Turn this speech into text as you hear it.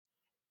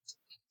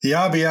The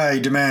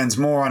RBA demands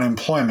more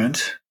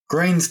unemployment.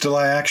 Greens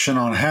delay action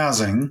on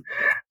housing.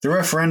 The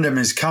referendum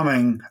is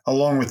coming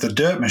along with the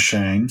dirt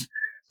machine,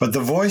 but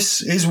the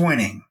voice is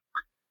winning.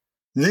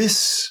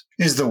 This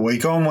is the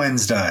Week on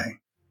Wednesday.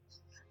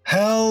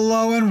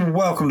 Hello and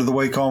welcome to the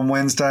Week on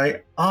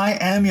Wednesday. I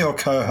am your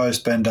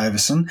co-host, Ben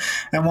Davison,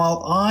 and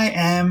while I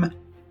am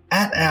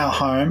at our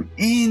home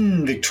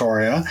in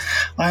Victoria,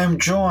 I am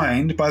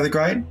joined by the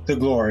great, the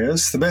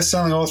glorious, the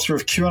best-selling author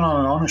of QAnon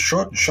and On, A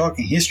Short and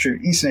Shocking History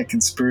of Internet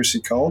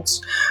Conspiracy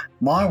Cults,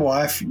 my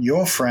wife,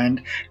 your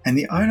friend, and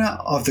the owner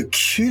of the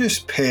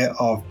cutest pair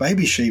of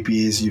baby sheep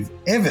ears you've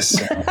ever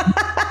seen.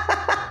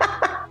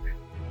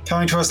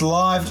 Coming to us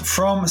live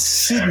from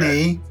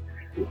Sydney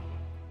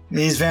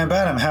is Van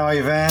Badham. How are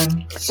you,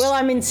 Van? Well,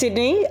 I'm in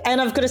Sydney,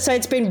 and I've got to say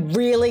it's been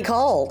really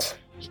cold.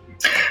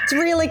 It's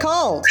really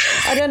cold.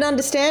 I don't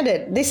understand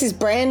it. This is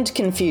brand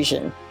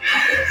confusion.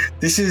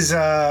 This is,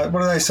 what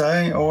do they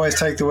say? Always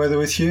take the weather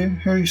with you.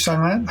 Who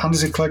sang that?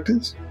 Hunters and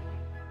Collectors?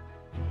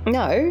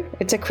 No,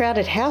 it's a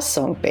Crowded House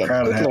song, Ben.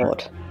 Crowded Good House.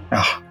 Lord.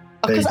 Oh,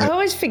 Because I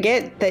always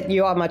forget that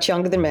you are much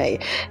younger than me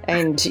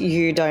and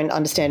you don't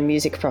understand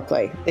music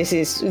properly. This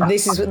is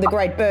the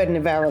great burden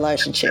of our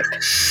relationship.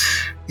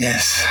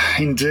 Yes,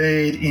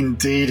 indeed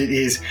it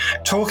is.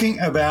 Talking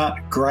about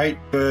great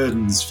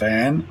burdens,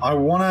 Van, I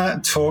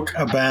want to talk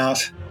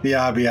about the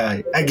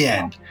RBA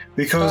again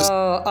because...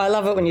 Oh, I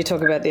love it when you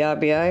talk about the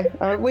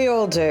RBA. We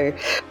all do.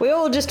 We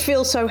all just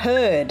feel so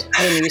heard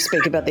when you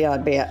speak about the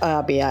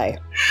RBA.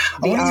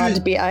 The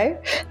RBA,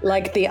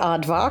 like the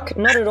aardvark.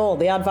 Not at all.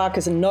 The aardvark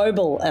is a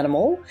noble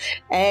animal,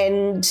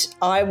 and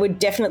I would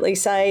definitely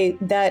say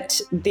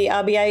that the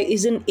RBA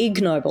is an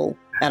ignoble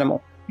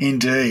animal.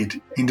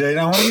 Indeed. I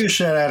want to give a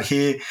shout out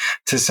here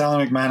to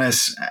Sally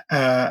McManus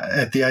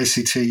at the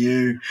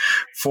ACTU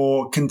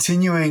for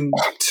continuing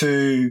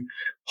to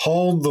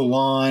hold the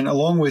line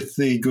along with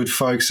the good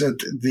folks at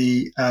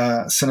the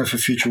Centre for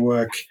Future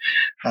Work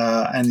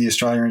and the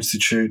Australia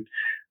Institute,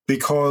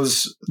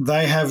 because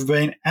they have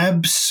been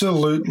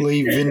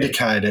absolutely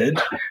vindicated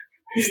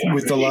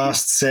with the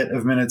last set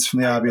of minutes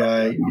from the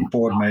RBA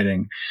board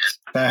meeting.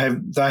 They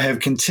have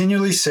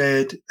continually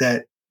said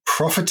that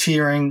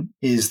profiteering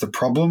is the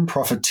problem.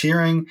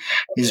 Profiteering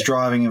is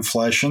driving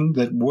inflation,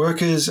 that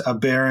workers are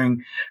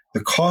bearing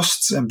the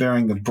costs and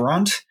bearing the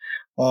brunt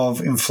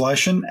of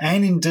inflation,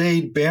 and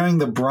indeed bearing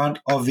the brunt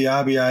of the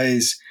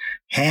RBA's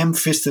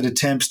ham-fisted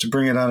attempts to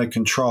bring it under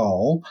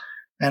control.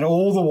 And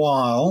all the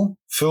while,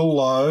 Phil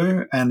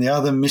Lowe and the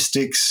other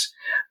mystics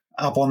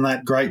up on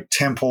that great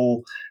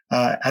temple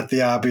at the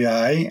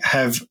RBA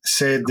have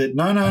said that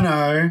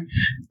no,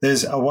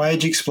 there's a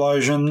wage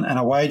explosion and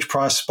a wage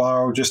price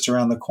spiral just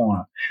around the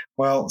corner.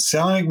 Well,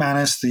 Sally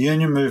McManus, the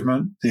union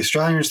movement, the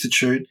Australian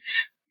Institute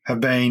have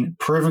been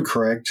proven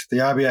correct. The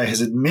RBA has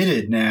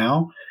admitted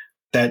now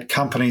that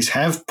companies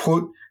have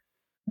put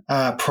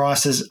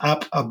prices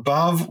up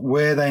above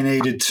where they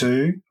needed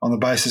to on the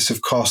basis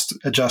of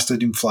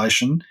cost-adjusted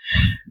inflation,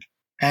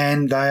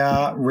 and they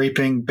are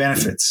reaping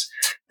benefits.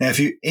 Now, if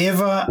you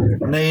ever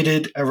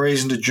needed a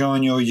reason to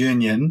join your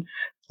union,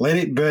 let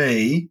it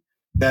be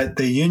that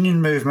the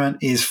union movement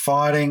is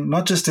fighting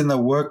not just in the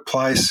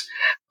workplace,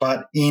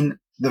 but in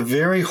the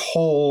very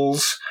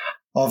halls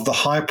of the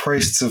high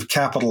priests of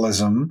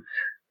capitalism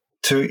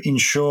to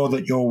ensure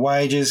that your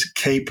wages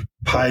keep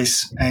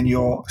pace and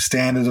your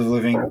standard of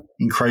living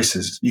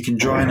increases. You can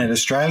join at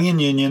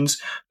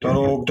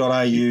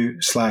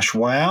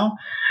australianunions.org.au/wow.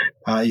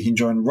 You can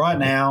join right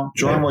now.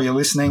 Join while you're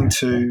listening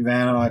to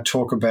Van and I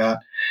talk about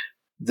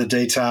the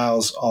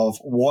details of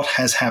what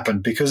has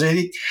happened. Because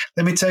let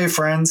me tell you,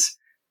 friends,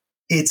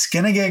 it's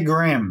going to get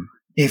grim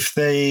if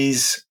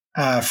these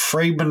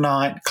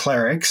Freemanite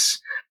clerics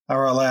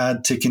are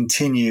allowed to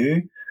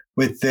continue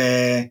with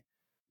their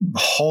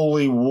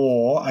holy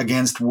war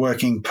against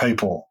working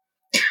people.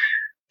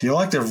 Do you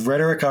like the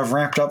rhetoric I've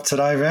ramped up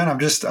today, Van? I'm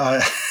just...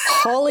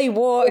 Holy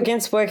war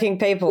against working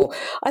people.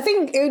 I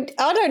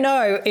don't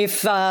know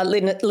if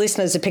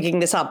listeners are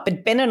picking this up,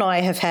 but Ben and I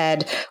have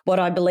had what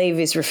I believe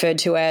is referred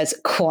to as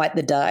quite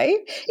the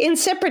day in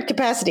separate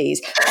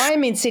capacities.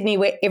 I'm in Sydney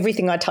where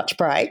everything I touch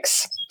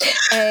breaks.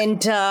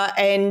 And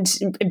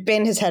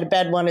Ben has had a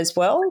bad one as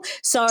well.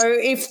 So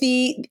if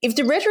the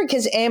rhetoric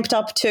has amped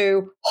up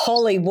to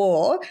holy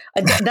war,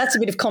 that's a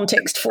bit of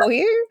context for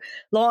you.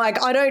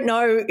 Like, I don't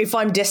know if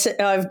I'm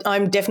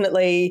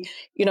definitely,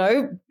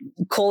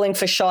 calling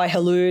for Shai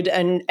Halud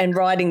and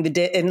riding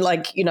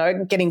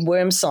and getting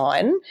worm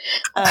sign,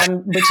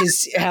 which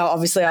is how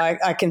obviously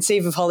I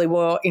conceive of holy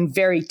war in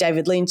very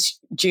David Lynch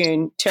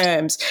June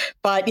terms.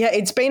 But yeah,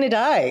 it's been a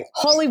day.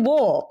 Holy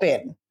war,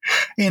 Ben.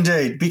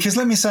 Indeed, because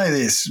let me say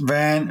this,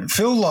 Van,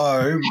 Phil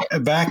Lowe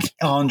back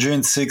on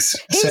June 6th.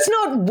 He's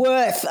not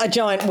worth a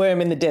giant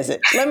worm in the desert,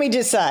 let me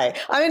just say.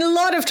 I mean, a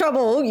lot of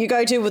trouble you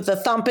go to with the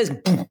thumpers,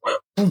 boom,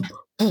 boom,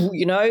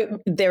 boom,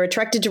 they're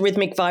attracted to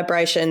rhythmic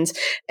vibrations.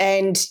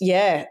 And,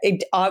 yeah,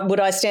 would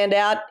I stand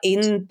out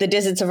in the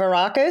deserts of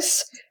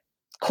Arrakis?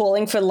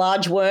 calling for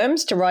large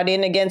worms to ride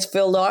in against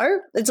Phil Lowe,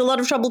 it's a lot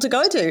of trouble to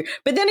go to.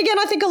 But then again,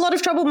 I think a lot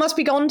of trouble must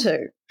be gone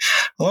to.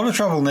 a lot of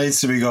trouble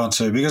needs to be gone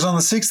to, because on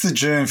the 6th of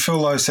June, Phil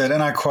Lowe said,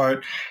 and I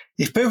quote,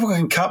 "If people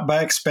can cut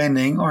back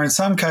spending or in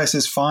some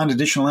cases find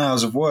additional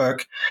hours of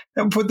work,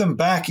 that will put them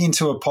back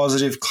into a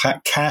positive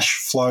cash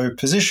flow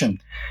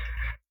position."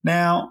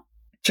 Now,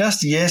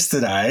 just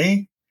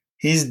yesterday,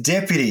 his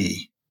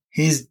deputy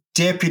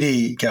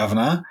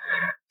governor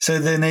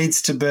said there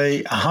needs to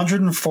be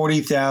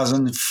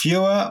 140,000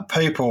 fewer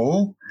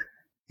people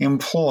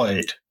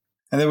employed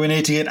and that we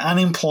need to get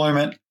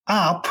unemployment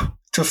up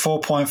to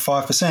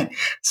 4.5%.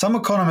 Some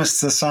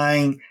economists are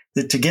saying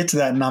that to get to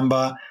that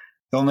number,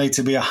 there'll need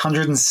to be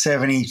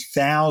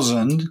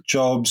 170,000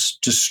 jobs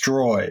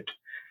destroyed.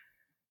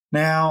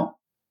 Now,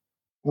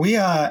 we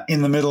are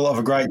in the middle of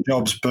a great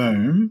jobs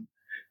boom.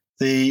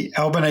 The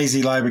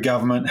Albanese Labor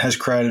government has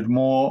created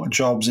more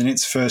jobs in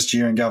its first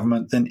year in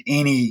government than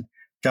any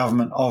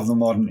government of the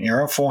modern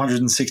era,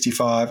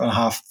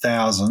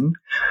 465,500.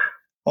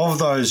 Of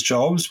those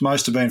jobs,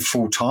 most have been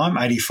full-time,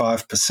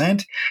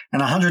 85%,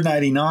 and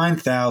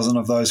 189,000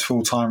 of those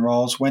full-time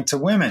roles went to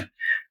women,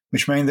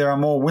 which means there are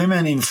more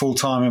women in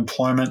full-time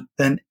employment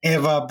than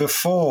ever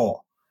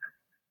before.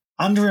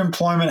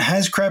 Underemployment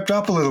has crept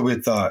up a little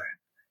bit, though.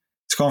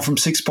 It's gone from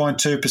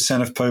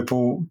 6.2% of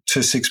people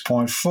to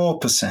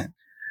 6.4%.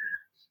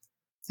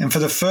 And for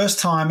the first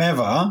time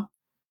ever,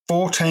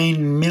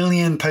 14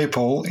 million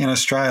people in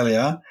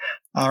Australia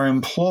are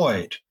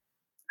employed.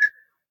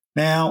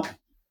 Now,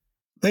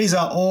 these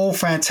are all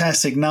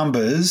fantastic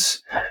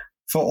numbers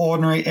for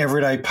ordinary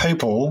everyday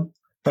people,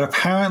 but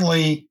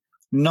apparently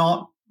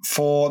not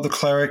for the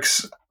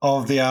clerics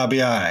of the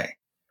RBA.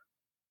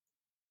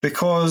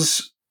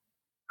 Because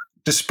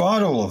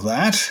despite all of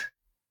that,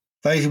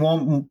 they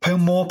want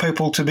more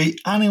people to be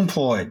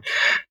unemployed.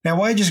 Now,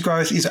 wages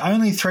growth is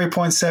only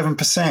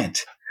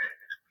 3.7%.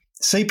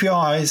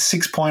 CPI is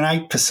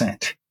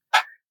 6.8%.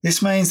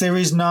 This means there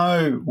is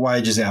no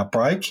wages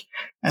outbreak,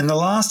 and the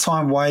last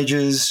time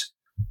wages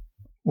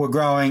were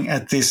growing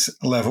at this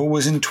level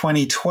was in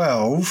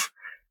 2012,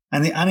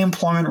 and the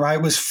unemployment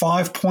rate was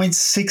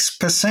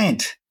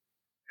 5.6%.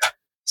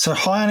 So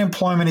high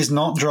unemployment is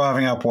not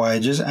driving up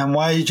wages, and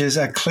wages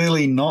are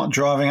clearly not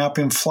driving up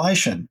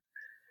inflation.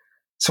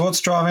 So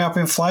what's driving up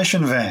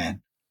inflation,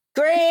 Van?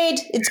 Greed.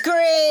 It's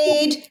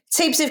greed. It's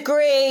heaps of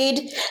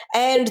greed.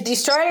 And the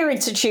Australia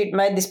Institute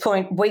made this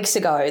point weeks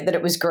ago that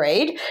it was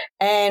greed.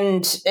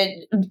 And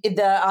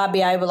the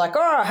RBA were like,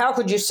 oh, how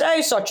could you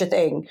say such a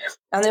thing?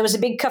 And there was a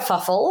big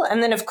kerfuffle.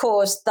 And then, of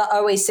course, the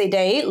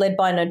OECD, led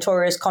by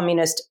notorious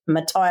communist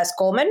Matthias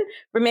Cormann,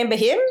 remember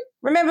him?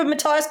 Remember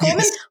Matthias Cormann?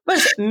 Yes.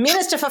 Was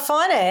Minister for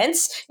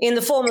Finance in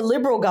the former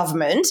Liberal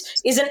government,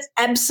 is an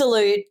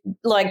absolute,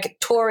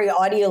 Tory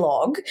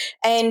ideologue,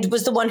 and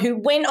was the one who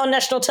went on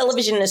national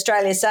television in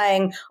Australia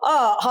saying,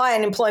 oh, high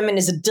unemployment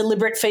is a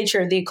deliberate feature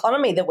of the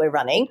economy that we're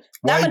running.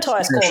 That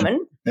Matthias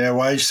Cormann. Yeah,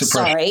 wage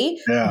suppression.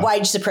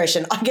 Wage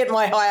suppression. I get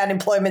my high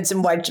unemployments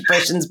and wage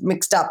suppressions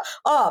mixed up.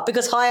 Oh,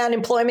 because high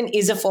unemployment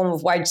is a form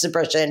of wage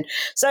suppression.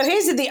 So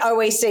here's the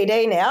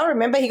OECD now.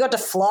 Remember, he got to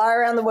fly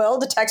around the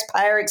world at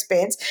taxpayer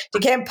expense to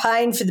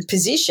campaign for the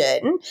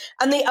position.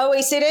 And the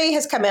OECD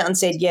has come out and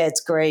said, yeah, it's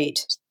greed.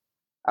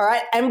 All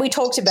right. And we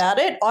talked about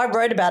it. I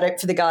wrote about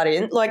it for The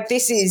Guardian.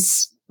 This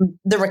is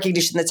the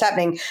recognition that's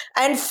happening.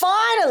 And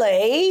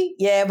finally,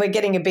 yeah, we're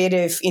getting a bit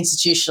of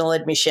institutional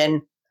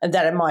admission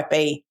that it might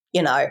be,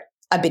 a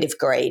bit of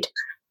greed.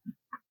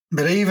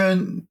 But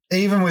even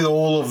with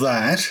all of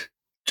that,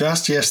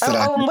 just yesterday.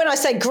 And when I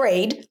say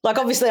greed,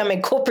 obviously I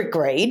mean corporate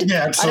greed.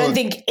 Yeah, absolutely. I don't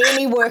think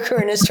any worker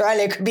in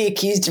Australia could be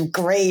accused of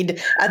greed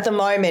at the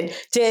moment.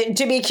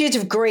 To be accused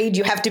of greed,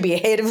 you have to be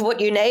ahead of what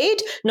you need,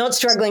 not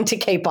struggling to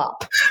keep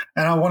up.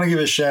 And I want to give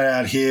a shout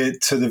out here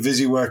to the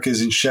Visy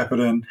workers in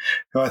Shepparton,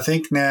 who I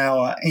think now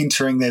are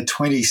entering their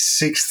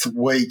 26th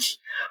week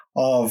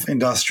of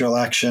industrial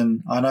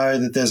action. I know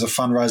that there's a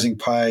fundraising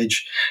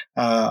page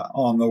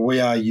on the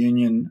We Are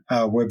Union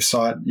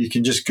website. You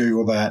can just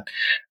Google that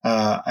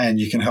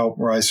and you can help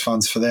raise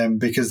funds for them,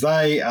 because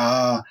they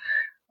are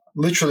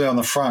literally on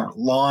the front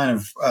line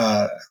of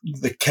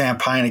the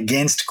campaign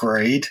against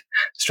greed.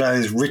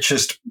 Australia's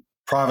richest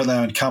privately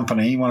owned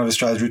company, one of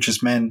Australia's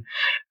richest men,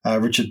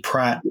 Richard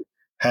Pratt,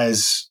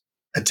 has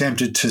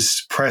attempted to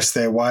suppress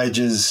their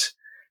wages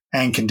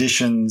and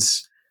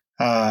conditions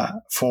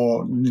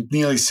for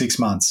nearly 6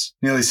 months.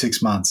 This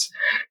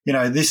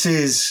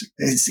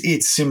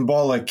it's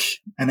symbolic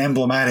and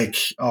emblematic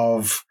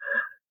of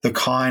the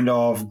kind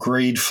of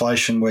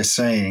greedflation we're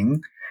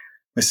seeing.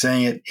 We're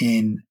seeing it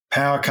in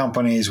power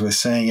companies. We're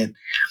seeing it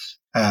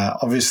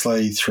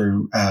obviously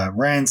through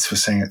rents. We're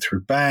seeing it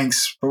through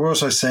banks, but we're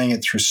also seeing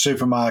it through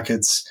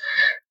supermarkets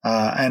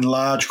and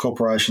large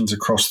corporations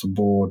across the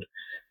board.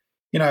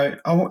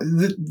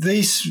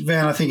 This,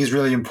 Van, I think is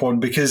really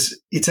important because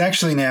it's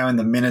actually now in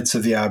the minutes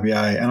of the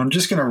RBA, and I'm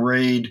just going to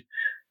read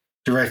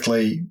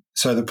directly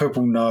so that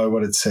people know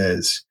what it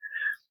says.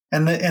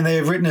 And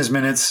they've written as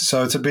minutes,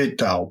 so it's a bit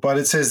dull, but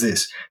it says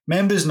this.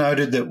 Members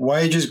noted that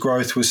wages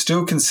growth was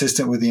still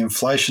consistent with the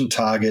inflation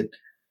target.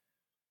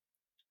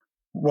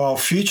 While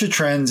future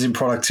trends in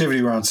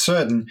productivity were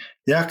uncertain,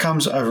 the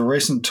outcomes over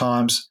recent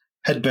times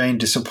had been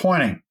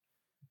disappointing.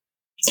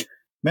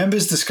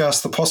 Members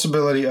discussed the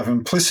possibility of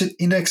implicit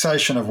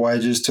indexation of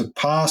wages to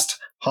past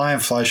high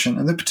inflation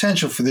and the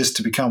potential for this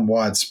to become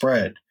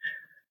widespread.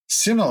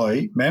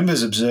 Similarly,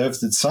 members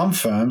observed that some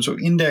firms were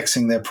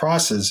indexing their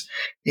prices,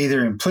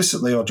 either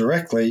implicitly or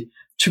directly,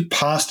 to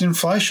past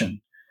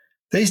inflation.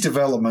 These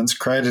developments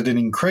created an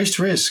increased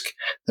risk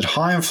that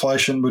high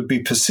inflation would be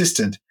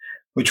persistent,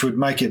 which would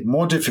make it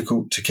more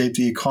difficult to keep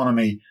the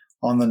economy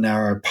on the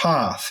narrow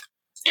path.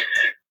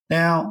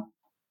 Now,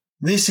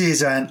 this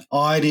is an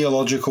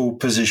ideological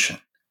position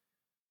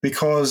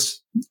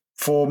because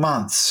for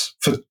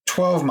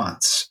 12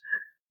 months,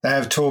 they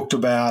have talked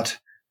about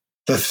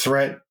the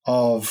threat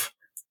of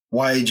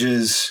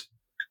wages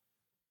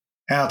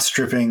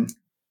outstripping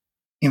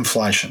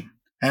inflation.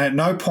 And at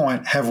no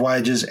point have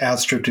wages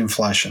outstripped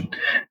inflation.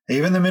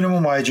 Even the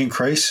minimum wage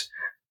increase,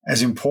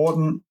 as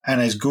important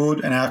and as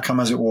good an outcome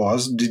as it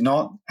was, did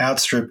not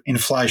outstrip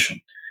inflation.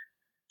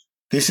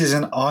 This is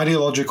an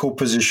ideological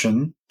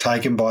position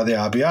taken by the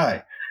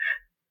RBA.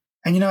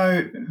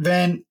 And,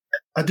 Van,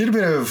 I did a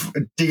bit of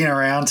digging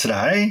around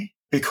today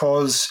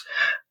because,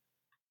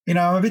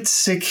 I'm a bit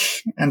sick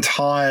and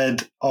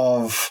tired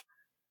of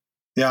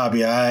the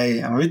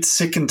RBA. I'm a bit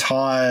sick and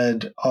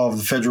tired of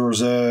the Federal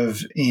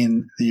Reserve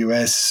in the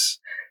US.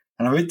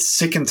 And I'm a bit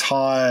sick and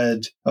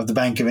tired of the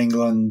Bank of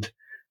England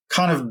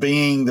kind of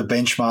being the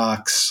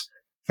benchmarks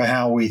for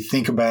how we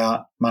think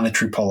about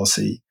monetary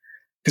policy.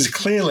 Because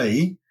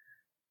clearly,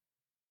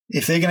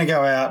 if they're going to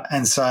go out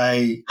and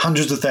say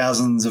hundreds of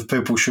thousands of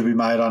people should be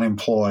made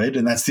unemployed,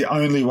 and that's the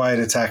only way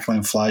to tackle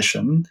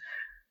inflation,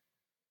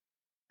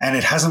 and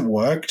it hasn't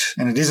worked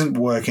and it isn't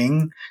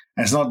working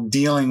and it's not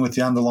dealing with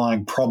the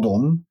underlying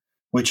problem,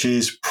 which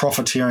is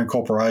profiteering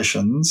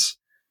corporations,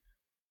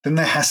 then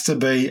there has to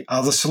be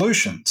other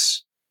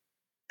solutions.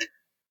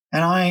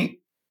 And I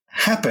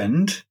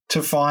happened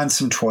to find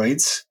some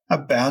tweets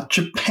about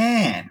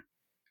Japan.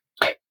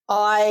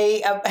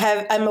 I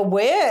am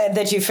aware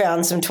that you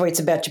found some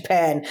tweets about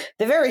Japan.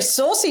 They're very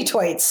saucy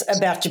tweets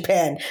about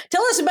Japan.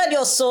 Tell us about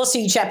your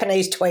saucy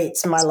Japanese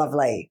tweets, my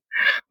lovely.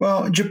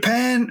 Well,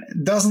 Japan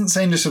doesn't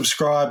seem to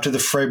subscribe to the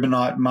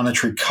Friedmanite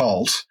monetary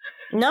cult.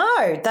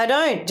 No, they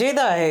don't, do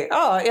they?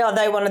 Oh, are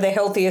they one of the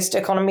healthiest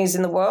economies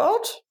in the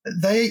world?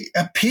 They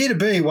appear to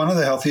be one of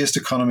the healthiest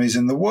economies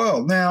in the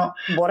world. Now,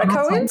 what a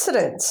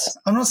coincidence.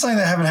 I'm not saying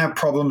they haven't had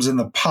problems in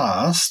the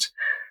past,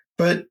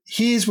 but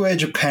here's where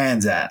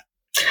Japan's at.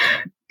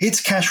 Its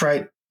cash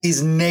rate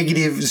is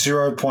negative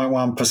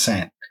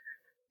 0.1%.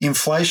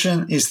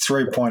 Inflation is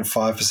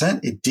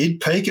 3.5%. It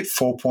did peak at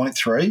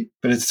 4.3%,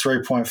 but it's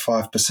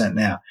 3.5%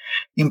 now.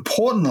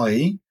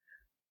 Importantly,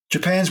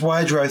 Japan's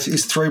wage growth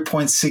is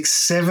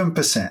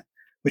 3.67%,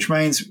 which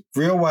means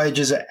real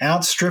wages are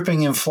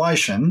outstripping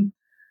inflation.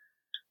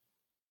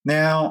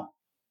 Now,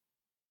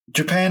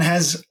 Japan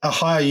has a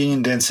higher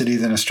union density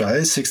than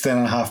Australia,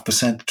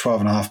 16.5% to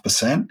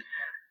 12.5%.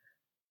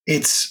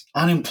 Its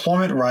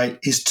unemployment rate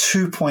is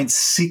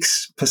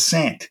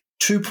 2.6%,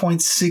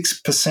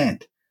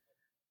 2.6%.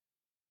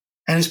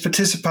 And its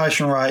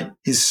participation rate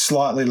is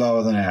slightly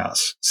lower than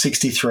ours,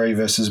 63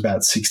 versus about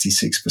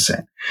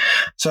 66%.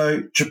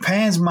 So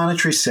Japan's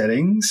monetary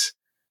settings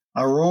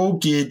are all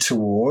geared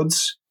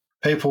towards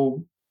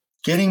people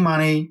getting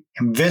money,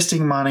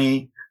 investing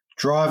money,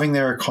 driving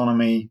their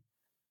economy,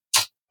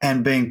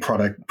 and being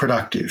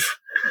productive.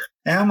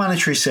 Our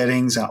monetary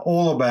settings are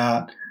all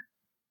about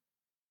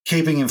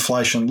keeping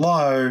inflation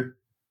low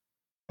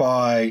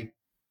by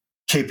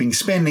keeping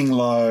spending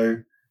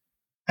low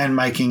and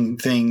making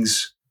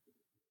things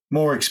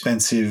more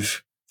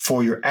expensive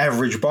for your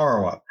average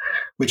borrower,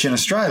 which in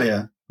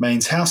Australia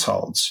means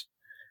households.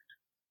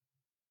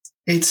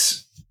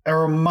 It's a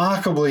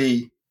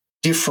remarkably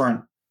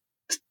different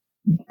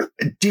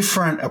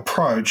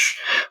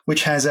approach,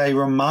 which has a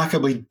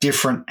remarkably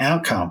different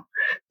outcome.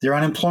 Their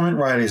unemployment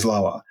rate is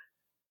lower.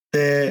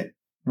 Their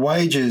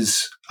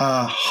wages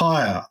are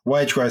higher.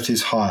 Wage growth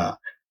is higher.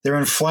 Their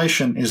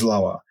inflation is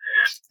lower.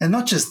 And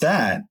not just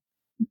that,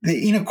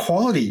 the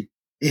inequality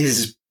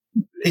is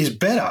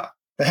better.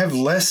 They have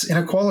less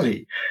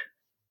inequality.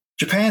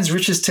 Japan's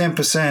richest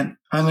 10%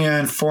 only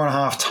earn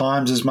 4.5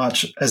 times as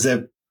much as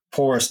their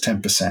poorest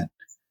 10%.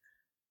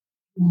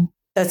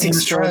 That's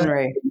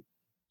extraordinary.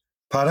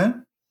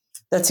 Pardon?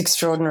 That's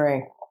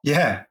extraordinary.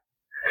 Yeah.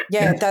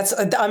 Yeah,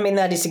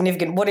 that is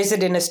significant. What is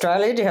it in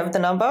Australia? Do you have the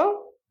number?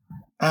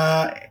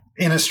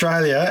 In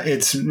Australia,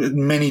 it's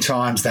many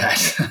times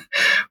that.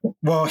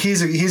 Well,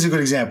 here's a good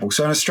example.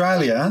 So in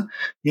Australia,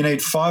 you need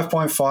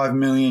 $5.5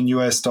 million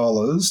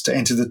to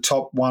enter the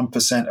top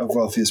 1% of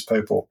wealthiest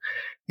people.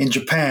 In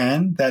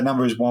Japan, that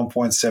number is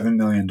 $1.7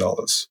 million.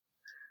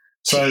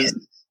 So it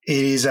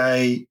is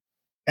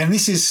and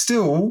this is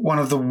still one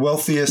of the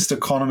wealthiest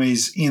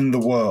economies in the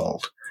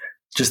world.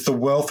 Just the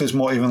wealth is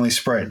more evenly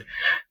spread.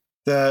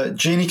 The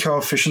Gini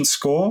coefficient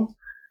score,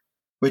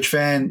 which,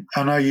 Van,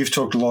 I know you've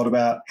talked a lot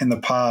about in the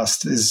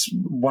past, is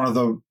one of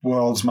the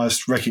world's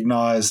most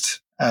recognised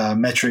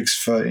metrics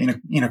for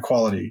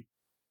inequality.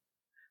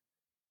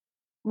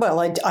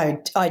 Well,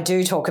 I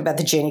do talk about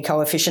the Gini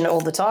coefficient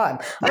all the time.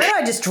 I mean,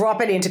 I just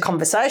drop it into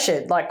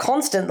conversation, like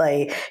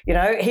constantly. You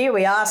know, here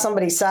we are,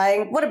 somebody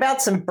saying, what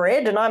about some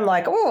bread? And I'm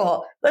like,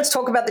 oh, let's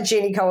talk about the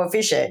Gini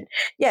coefficient.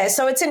 Yeah,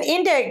 so it's an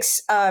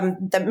index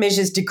that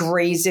measures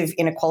degrees of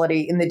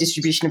inequality in the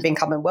distribution of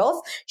income and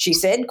wealth, she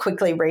said,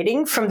 quickly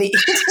reading from the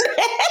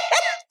internet.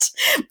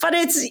 But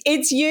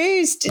it's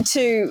used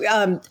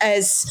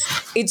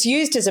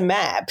as a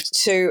map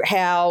to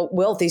how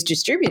wealth is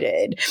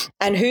distributed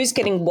and who's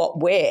getting what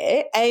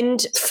where.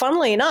 And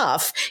funnily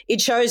enough,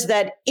 it shows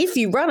that if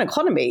you run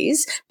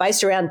economies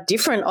based around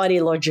different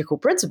ideological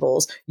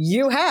principles,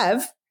 you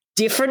have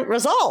different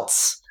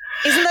results.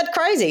 Isn't that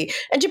crazy?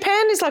 And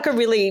Japan is like a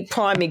really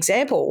prime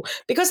example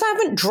because I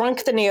haven't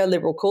drunk the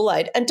neoliberal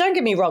Kool-Aid. And don't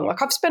get me wrong,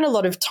 like I've spent a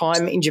lot of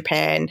time in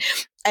Japan,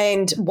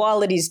 and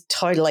while it is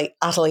totally,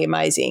 utterly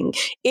amazing,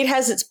 it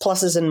has its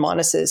pluses and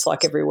minuses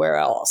like everywhere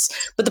else.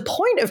 But the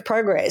point of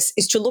progress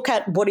is to look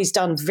at what is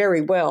done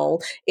very well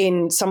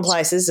in some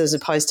places as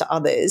opposed to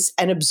others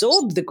and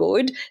absorb the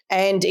good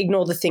and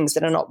ignore the things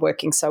that are not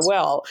working so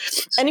well.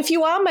 And if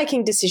you are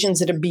making decisions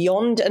that are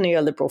beyond a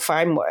neoliberal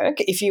framework,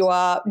 if you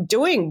are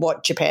doing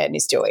what Japan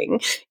is doing,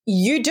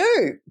 you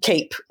do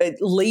keep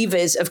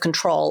levers of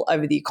control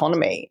over the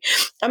economy.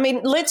 I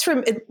mean,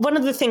 one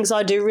of the things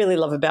I do really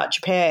love about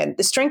Japan,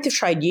 the strength of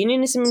trade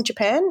unionism in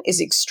Japan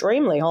is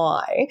extremely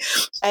high,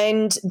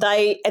 and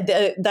they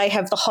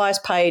have the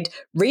highest paid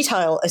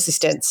retail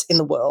assistants in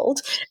the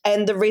world.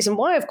 And the reason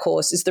why, of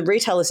course, is the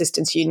Retail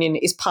Assistants Union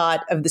is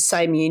part of the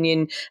same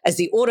union as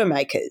the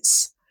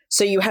automakers.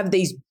 So you have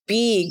these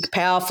big,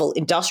 powerful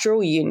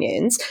industrial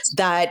unions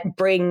that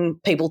bring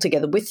people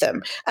together with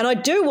them. And I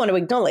do want to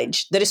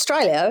acknowledge that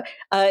Australia,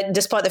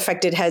 despite the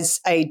fact it has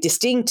a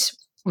distinct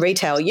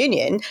retail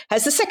union,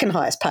 has the second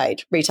highest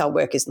paid retail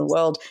workers in the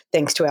world,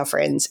 thanks to our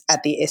friends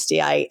at the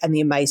SDA and the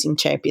amazing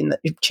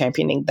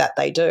championing that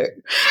they do.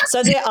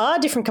 So there are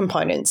different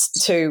components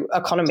to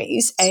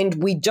economies,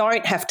 and we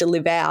don't have to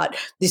live out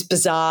this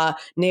bizarre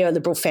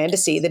neoliberal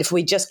fantasy that if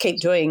we just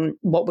keep doing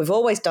what we've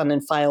always done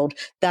and failed,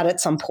 that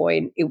at some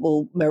point it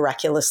will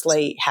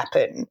miraculously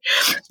happen.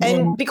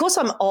 And because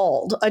I'm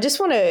old, I just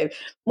want to,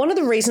 one of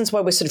the reasons why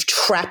we're sort of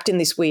trapped in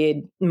this weird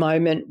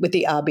moment with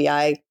the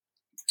RBA,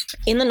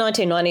 in the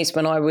 1990s,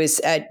 when I was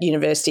at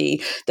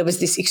university, there was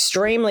this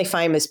extremely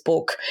famous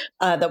book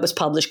that was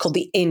published called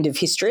The End of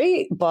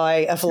History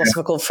by a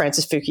philosopher called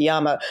Francis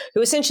Fukuyama,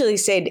 who essentially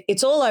said,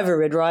 it's all over,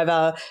 Red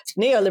Rover,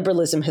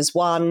 neoliberalism has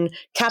won,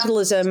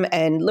 capitalism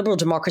and liberal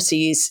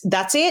democracies,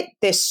 that's it,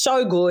 they're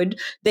so good,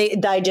 they're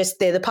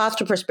the path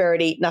to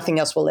prosperity, nothing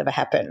else will ever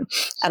happen.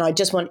 And I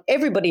just want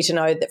everybody to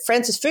know that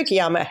Francis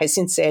Fukuyama has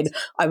since said,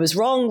 I was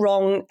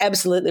wrong,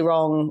 absolutely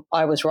wrong,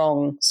 I was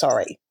wrong,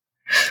 sorry.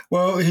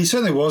 Well, he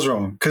certainly was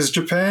wrong because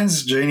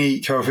Japan's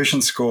Gini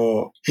coefficient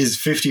score is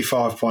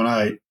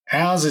 55.8.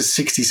 Ours is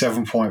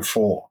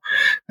 67.4.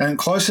 And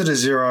closer to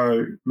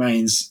zero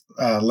means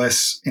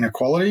less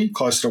inequality.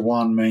 Closer to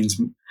one means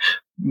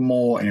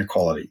more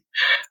inequality.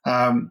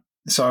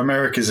 So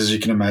America's, as you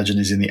can imagine,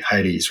 is in the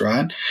 80s,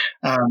 right?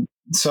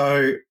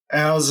 So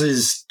ours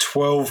is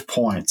 12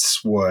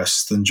 points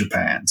worse than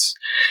Japan's.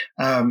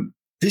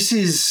 This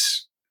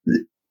is,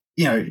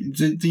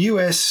 the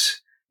US...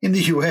 In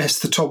the US,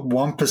 the top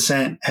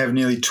 1% have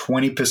nearly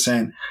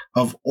 20%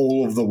 of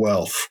all of the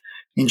wealth.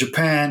 In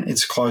Japan,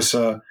 it's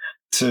closer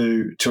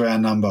to our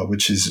number,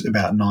 which is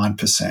about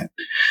 9%.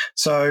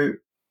 So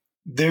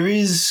there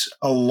is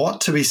a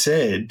lot to be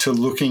said to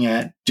looking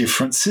at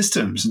different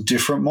systems and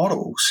different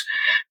models.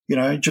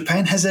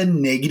 Japan has a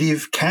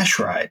negative cash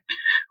rate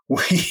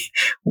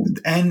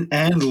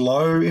and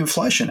low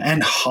inflation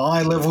and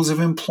high levels of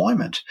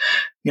employment,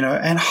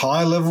 and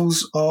high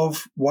levels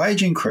of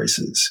wage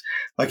increases.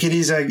 Like it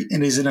is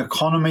an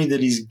economy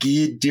that is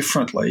geared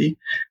differently,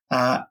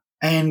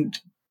 and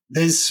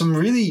there's some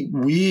really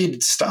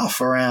weird stuff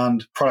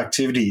around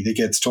productivity that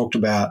gets talked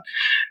about.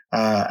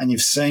 And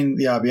you've seen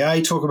the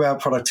RBA talk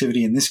about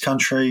productivity in this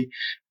country.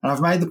 And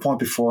I've made the point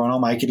before, and I'll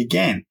make it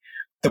again.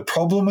 The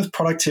problem with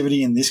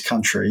productivity in this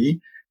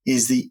country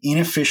is the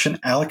inefficient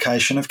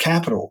allocation of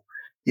capital.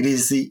 It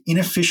is the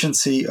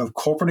inefficiency of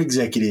corporate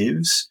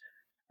executives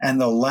and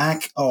the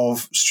lack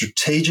of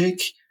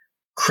strategic,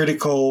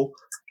 critical,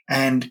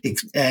 and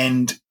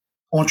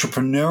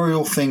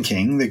entrepreneurial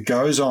thinking that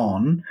goes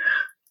on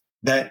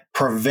that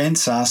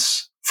prevents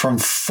us from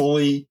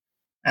fully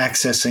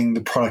accessing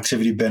the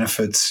productivity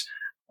benefits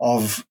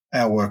of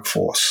our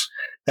workforce.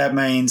 That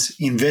means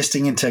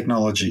investing in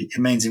technology. It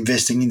means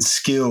investing in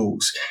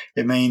skills.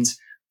 It means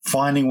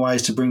finding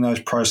ways to bring those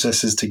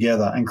processes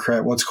together and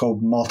create what's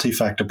called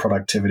multi-factor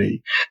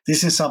productivity.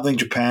 This is something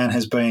Japan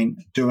has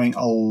been doing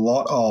a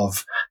lot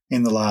of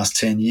in the last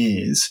 10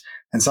 years,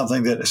 and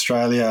something that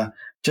Australia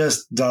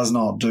just does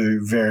not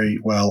do very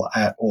well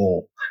at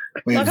all.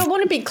 I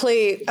want to be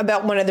clear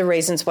about one of the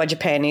reasons why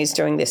Japan is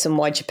doing this and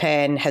why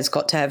Japan has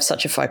got to have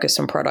such a focus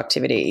on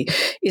productivity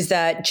is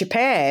that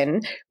Japan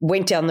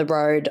went down the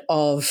road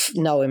of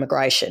no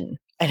immigration.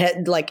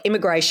 And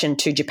immigration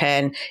to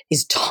Japan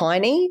is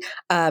tiny.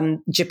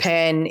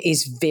 Japan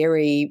is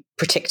very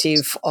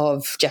protective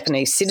of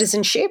Japanese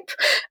citizenship.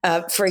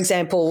 For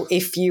example,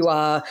 if you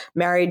are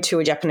married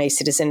to a Japanese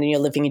citizen and you're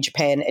living in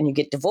Japan and you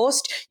get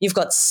divorced, you've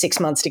got 6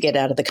 months to get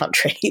out of the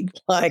country.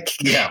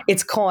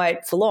 It's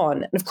quite full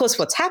on. And of course,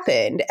 what's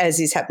happened, as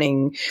is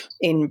happening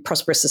in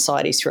prosperous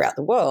societies throughout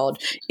the world,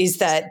 is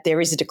that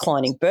there is a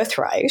declining birth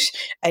rate.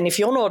 And if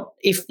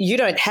you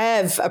don't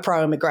have a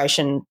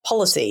pro-immigration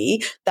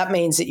policy, that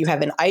means that you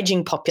have an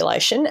aging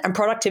population, and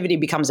productivity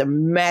becomes a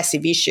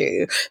massive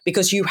issue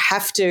because you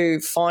have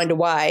to find a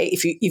way.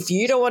 If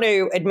you don't want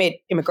to admit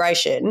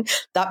immigration,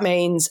 that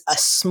means a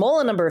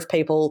smaller number of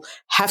people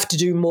have to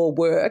do more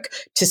work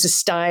to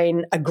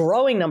sustain a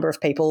growing number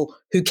of people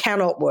who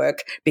cannot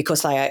work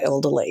because they are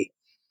elderly.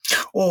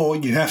 Or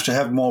you have to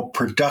have more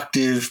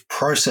productive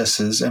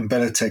processes and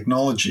better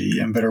technology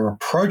and better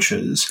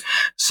approaches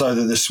so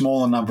that the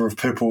smaller number of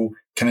people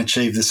can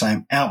achieve the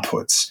same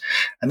outputs.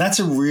 And that's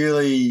a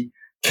really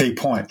key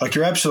point. Like,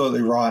 you're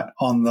absolutely right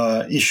on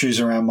the issues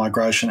around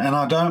migration. And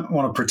I don't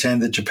want to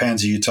pretend that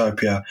Japan's a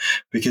utopia,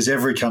 because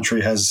every country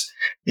has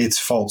its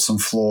faults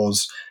and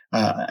flaws,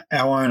 our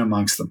own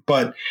amongst them.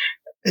 But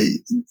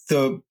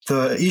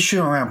the issue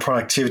around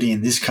productivity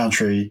in this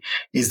country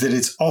is that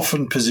it's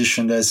often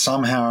positioned as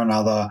somehow or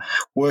another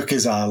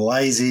workers are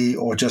lazy,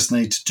 or just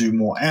need to do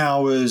more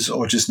hours,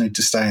 or just need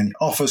to stay in the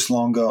office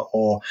longer,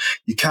 or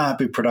you can't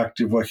be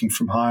productive working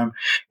from home.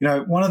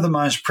 One of the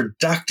most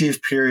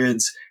productive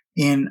periods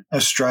in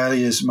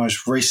Australia's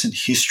most recent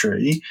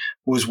history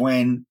was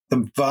when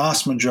the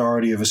vast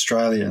majority of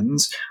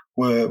Australians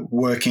were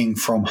working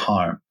from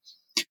home.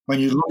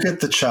 When you look at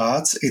the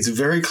charts, it's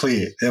very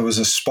clear there was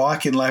a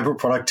spike in labour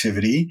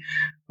productivity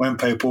when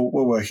people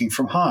were working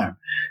from home.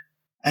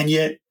 And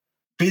yet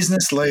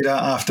business leader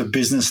after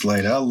business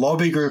leader,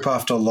 lobby group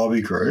after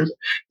lobby group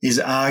is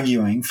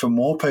arguing for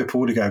more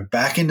people to go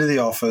back into the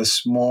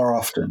office more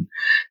often.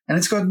 And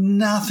it's got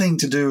nothing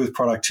to do with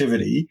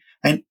productivity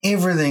and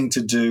everything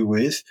to do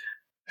with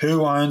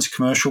who owns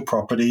commercial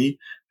property,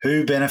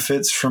 who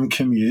benefits from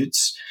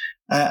commutes.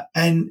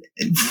 And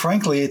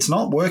frankly, it's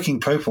not working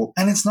people,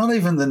 and it's not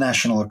even the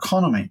national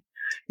economy.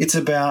 It's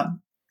about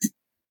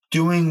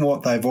doing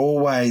what they've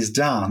always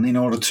done in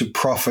order to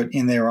profit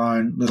in their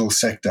own little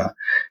sector.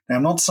 Now,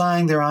 I'm not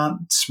saying there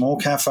aren't small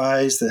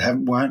cafes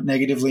that weren't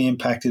negatively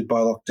impacted by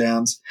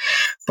lockdowns,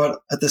 but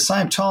at the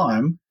same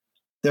time,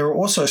 there are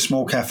also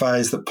small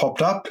cafes that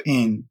popped up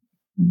in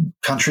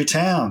country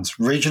towns,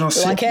 regional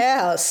cities. Like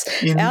ours.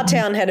 Our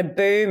town had a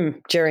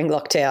boom during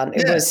lockdown.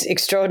 It was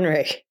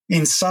extraordinary.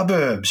 In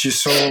suburbs, you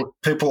saw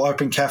people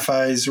open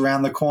cafes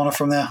around the corner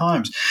from their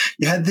homes.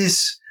 You had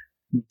this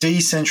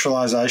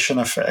decentralisation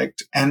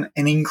effect and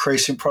an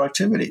increase in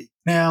productivity.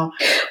 Now,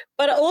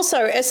 but also,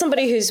 as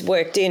somebody who's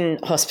worked in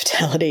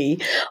hospitality,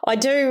 I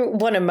do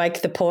want to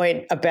make the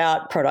point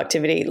about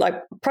productivity. Like,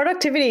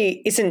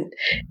 productivity isn't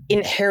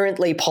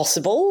inherently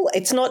possible.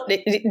 It's not.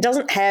 It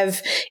doesn't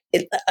have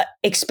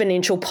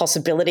exponential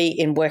possibility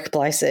in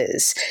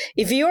workplaces.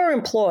 If you are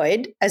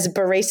employed as a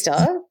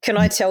barista, can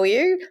I tell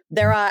you,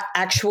 there are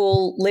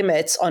actual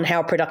limits on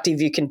how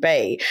productive you can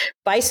be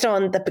based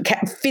on the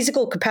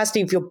physical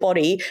capacity of your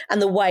body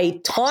and the way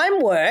time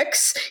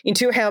works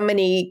into how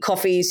many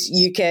coffees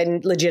you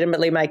can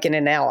legitimately make in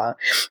an hour.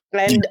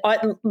 And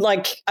I'm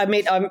not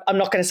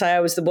going to say I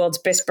was the world's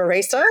best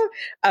barista.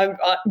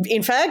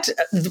 In fact,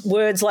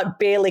 words like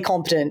barely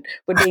competent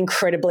would be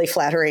incredibly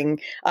flattering,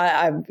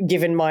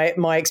 given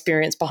my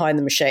experience behind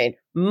the machine.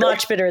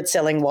 Much better at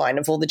selling wine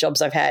of all the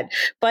jobs I've had.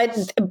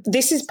 But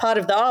this is part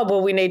of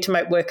we need to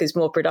make workers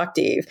more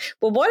productive.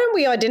 Well, why don't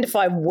we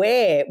identify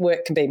where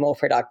work can be more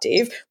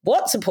productive,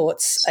 what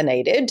supports are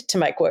needed to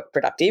make work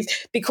productive?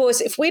 Because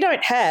if we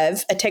don't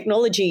have a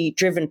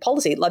technology-driven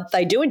policy like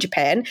they do in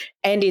Japan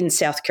and in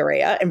South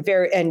Korea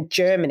and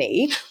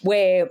Germany,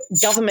 where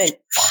government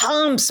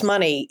pumps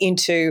money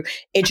into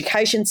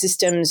education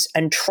systems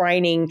and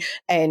training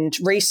and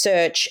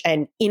research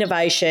and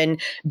innovation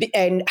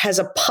and has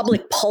a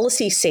public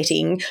policy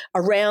setting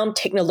around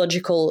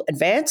technological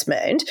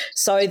advancement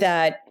so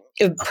that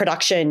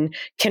production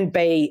can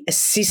be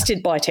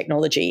assisted by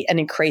technology and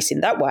increase in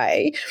that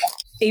way.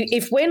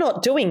 If we're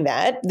not doing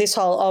that, this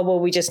whole,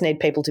 we just need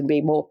people to be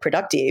more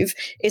productive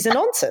is a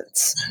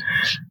nonsense.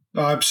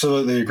 I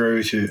absolutely agree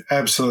with you.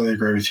 Absolutely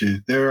agree with you.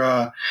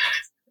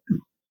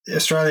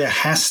 Australia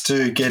has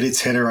to get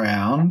its head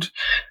around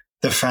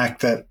the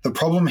fact that the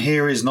problem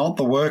here is not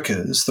the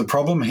workers. The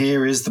problem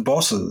here is the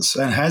bosses,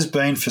 and has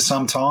been for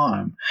some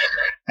time.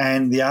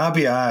 And the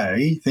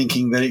RBA,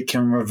 thinking that it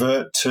can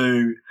revert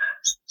to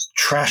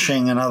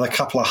trashing another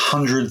couple of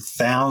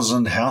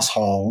 100,000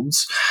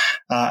 households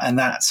and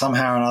that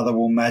somehow or another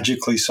will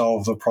magically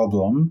solve the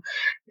problem,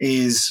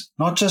 is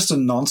not just a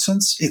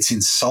nonsense, it's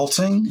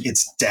insulting,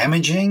 it's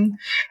damaging,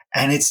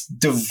 and it's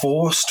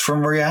divorced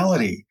from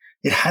reality.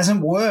 It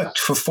hasn't worked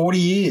for 40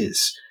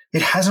 years.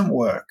 It hasn't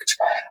worked.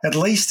 At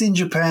least in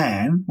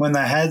Japan, when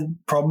they had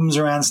problems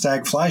around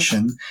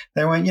stagflation,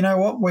 they went, you know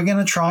what, we're going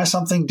to try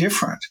something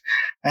different.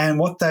 And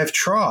what they've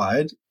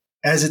tried,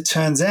 as it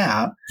turns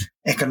out,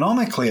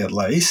 economically at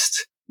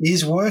least,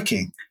 is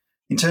working.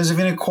 in terms of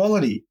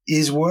inequality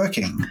is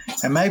working.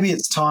 And maybe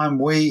it's time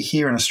we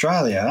here in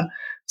Australia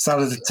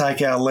started to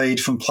take our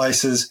lead from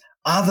places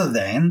other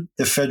than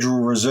the Federal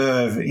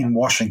Reserve in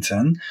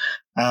Washington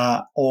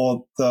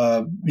or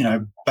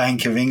the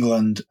Bank of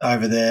England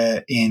over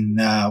there in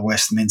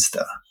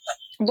Westminster.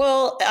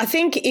 Well, I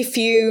think if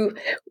you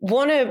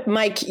want to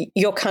make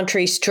your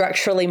country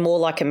structurally more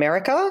like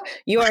America,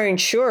 you are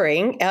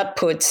ensuring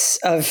outputs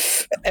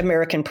of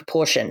American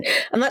proportion.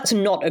 And that's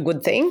not a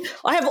good thing.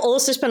 I have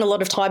also spent a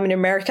lot of time in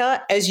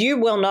America. As you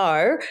well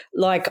know,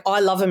 I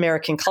love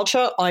American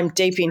culture. I'm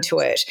deep into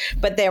it.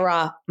 But there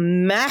are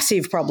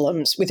massive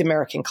problems with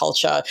American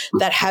culture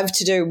that have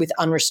to do with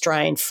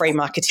unrestrained free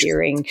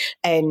marketeering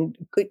and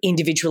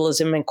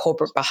individualism and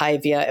corporate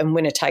behaviour and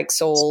winner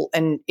takes all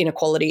and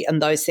inequality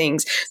and those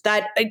things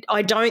that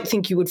I don't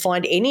think you would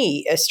find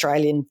any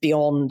Australian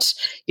beyond,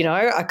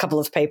 a couple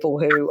of people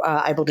who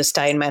are able to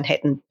stay in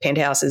Manhattan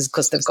penthouses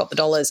because they've got the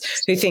dollars,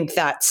 who think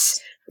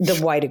that's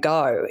the way to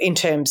go in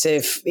terms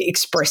of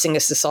expressing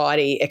a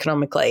society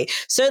economically.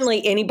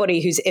 Certainly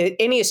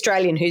any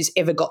Australian who's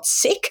ever got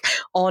sick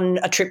on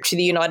a trip to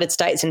the United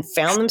States and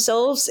found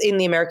themselves in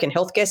the American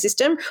healthcare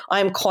system, I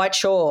am quite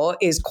sure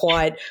is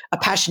quite a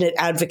passionate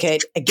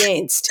advocate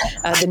against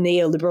the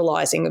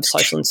neoliberalising of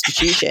social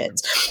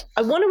institutions.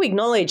 I want to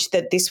acknowledge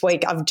that this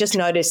week I've just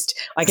noticed,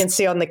 I can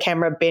see on the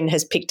camera, Ben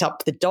has picked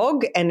up the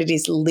dog and it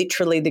is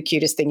literally the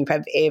cutest thing you've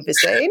ever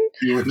seen.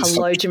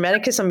 Hello,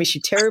 Germanicus, I miss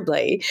you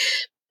terribly.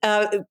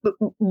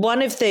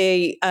 One of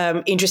the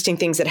interesting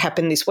things that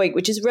happened this week,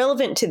 which is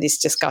relevant to this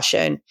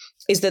discussion,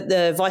 is that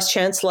the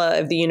Vice-Chancellor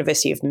of the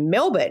University of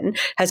Melbourne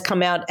has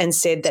come out and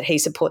said that he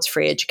supports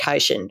free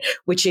education,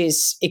 which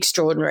is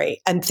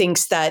extraordinary, and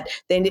thinks that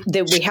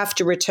we have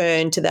to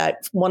return to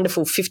that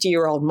wonderful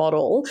 50-year-old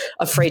model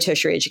of free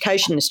tertiary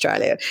education in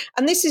Australia.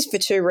 And this is for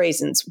two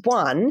reasons.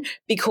 One,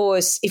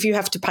 because if you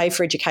have to pay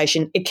for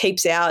education, it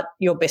keeps out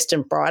your best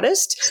and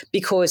brightest,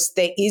 because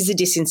there is a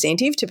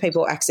disincentive to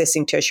people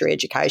accessing tertiary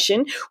education.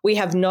 We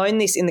have known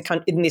this in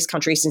this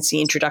country since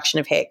the introduction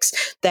of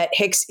HECS, that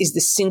HECS is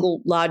the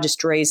single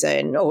largest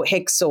reason, or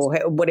HECS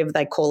or whatever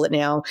they call it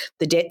now,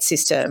 the debt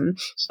system.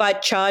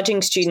 But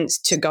charging students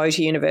to go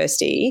to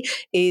university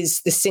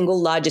is the single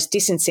largest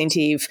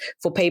disincentive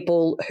for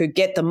people who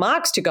get the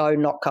marks to go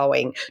not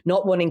going,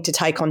 not wanting to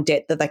take on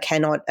debt that they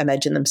cannot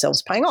imagine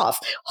themselves paying off.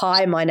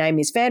 Hi, my name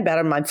is Van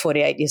Batten. I'm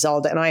 48 years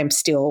old and I am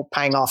still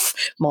paying off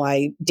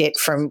my debt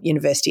from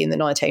university in the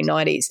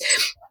 1990s.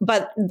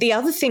 But the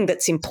other thing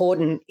that's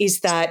important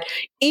is that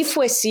if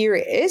we're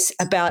serious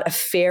about a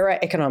fairer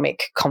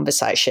economic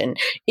conversation,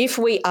 if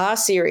we are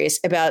serious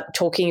about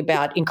talking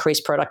about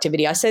increased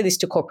productivity, I say this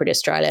to corporate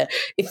Australia,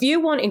 if you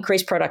want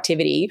increased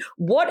productivity,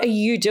 what are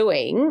you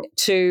doing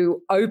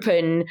to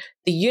open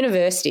the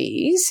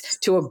universities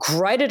to a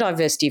greater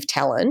diversity of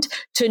talent,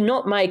 to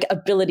not make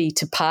ability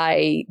to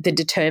pay the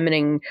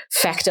determining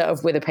factor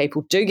of whether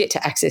people do get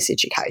to access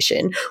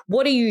education?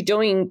 What are you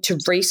doing to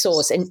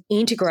resource an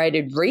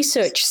integrated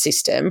research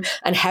system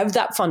and have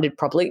that funded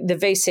properly? The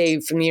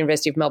VC from the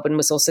University of Melbourne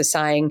was also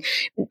saying,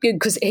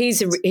 because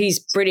he's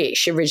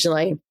British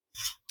originally,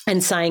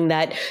 and saying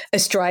that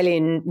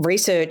Australian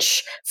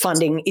research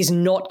funding is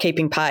not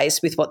keeping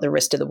pace with what the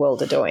rest of the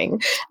world are doing.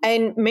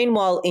 And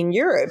meanwhile, in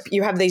Europe,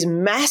 you have these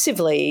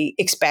massively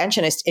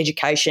expansionist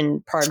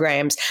education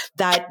programs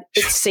that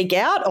seek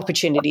out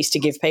opportunities to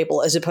give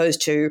people as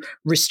opposed to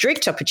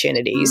restrict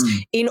opportunities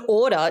in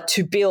order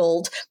to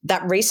build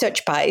that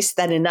research base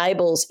that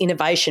enables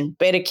innovation,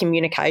 better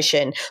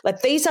communication.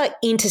 Like, these are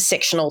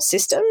intersectional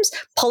systems.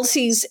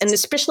 Policies, and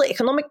especially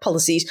economic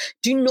policies,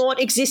 do not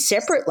exist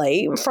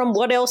separately from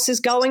what else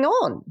is going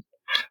on.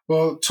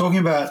 Well, talking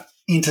about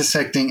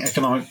intersecting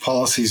economic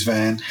policies,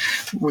 Van,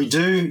 we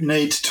do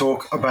need to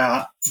talk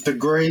about the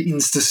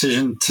Greens'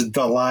 decision to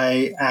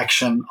delay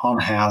action on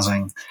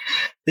housing.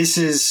 This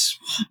is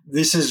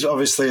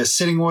obviously a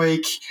sitting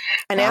week.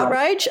 An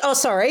outrage?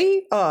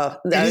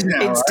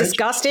 It's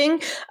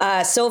disgusting,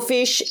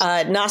 selfish,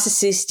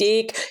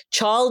 narcissistic,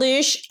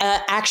 childish,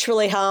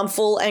 actually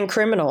harmful and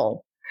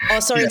criminal. Oh,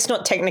 sorry, It's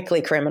not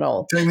technically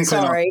criminal.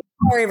 Sorry,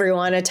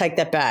 everyone, I take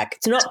that back.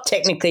 It's not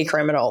technically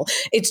criminal.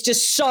 It's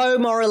just so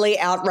morally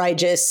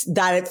outrageous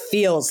that it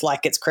feels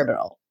like it's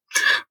criminal.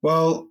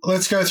 Well,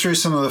 let's go through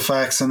some of the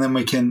facts and then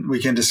we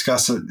can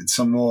discuss it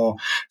some more.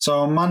 So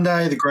on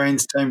Monday, the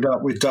Greens teamed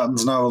up with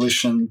Dutton's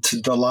Coalition to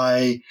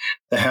delay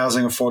the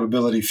Housing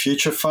Affordability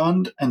Future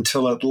Fund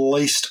until at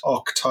least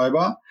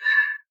October.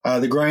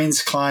 The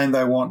Greens claim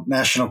they want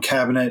National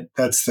Cabinet,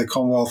 that's the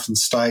Commonwealth and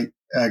state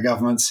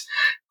governments,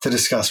 to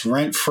discuss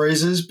rent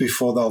freezes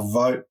before they'll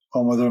vote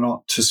on whether or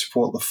not to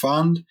support the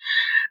fund.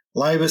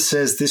 Labor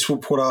says this will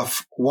put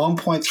off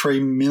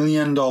 $1.3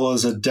 million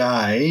a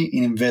day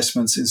in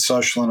investments in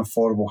social and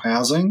affordable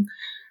housing.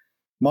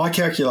 My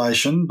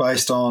calculation,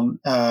 based on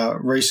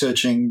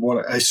researching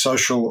what a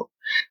social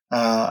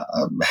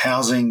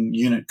housing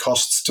unit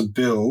costs to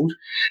build,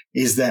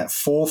 is that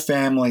 4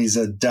 families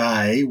a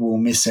day will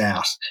miss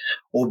out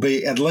or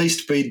at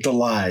least be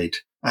delayed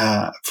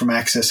from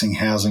accessing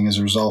housing as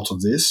a result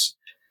of this.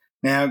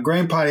 Now,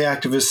 Green Party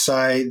activists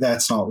say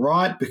that's not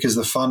right because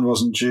the fund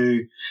wasn't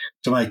due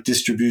to make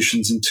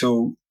distributions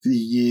until the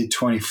year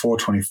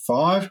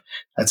 24-25.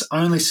 That's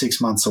only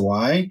 6 months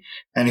away.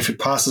 And if it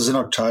passes in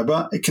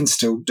October, it can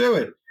still do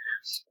it.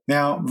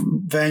 Now,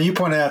 Van, you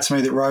pointed out to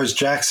me that Rose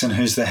Jackson,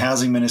 who's the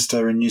housing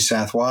minister in New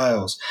South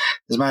Wales,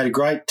 has made a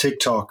great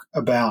TikTok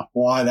about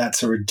why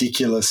that's a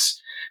ridiculous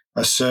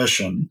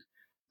assertion.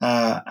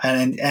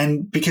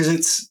 And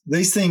because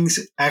these things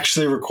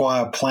actually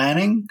require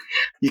planning.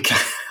 You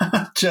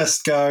can't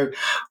just go,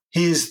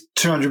 here's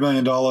 $200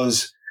 million,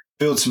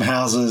 build some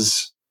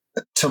houses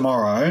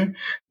tomorrow.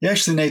 You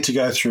actually need to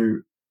go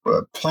through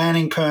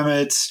planning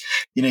permits.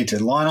 You need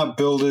to line up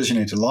builders. You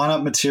need to line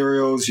up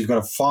materials. You've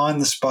got to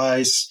find the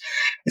space.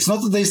 It's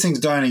not that these things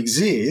don't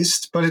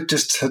exist, but it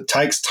just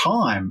takes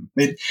time.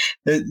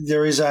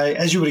 There is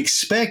as you would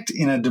expect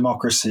in a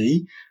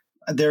democracy,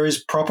 there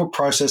is proper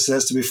process that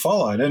has to be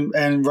followed.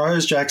 And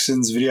Rose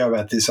Jackson's video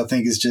about this, I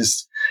think, is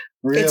just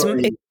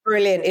really... It's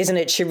brilliant, isn't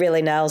it? She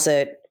really nails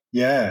it.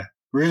 Yeah,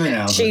 really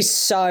nails it. She's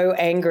so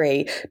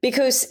angry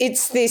because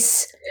it's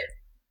this...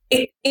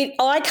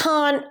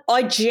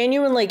 I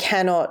genuinely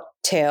cannot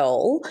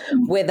tell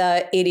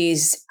whether it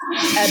is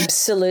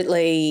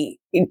absolutely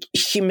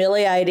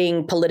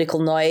humiliating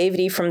political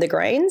naivety from the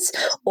Greens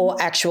or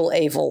actual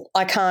evil.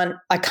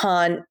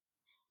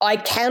 I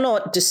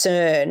cannot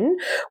discern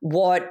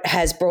what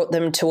has brought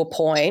them to a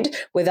point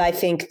where they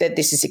think that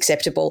this is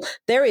acceptable.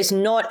 There is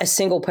not a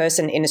single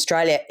person in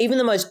Australia, even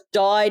the most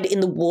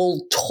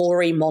dyed-in-the-wool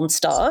Tory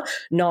monster,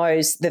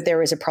 knows that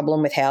there is a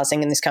problem with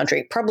housing in this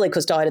country, probably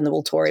because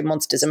dyed-in-the-wool Tory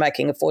monsters are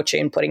making a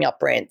fortune putting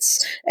up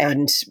rents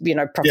and,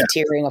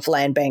 profiteering off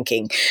land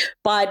banking.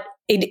 But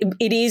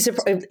it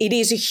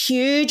is a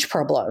huge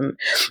problem.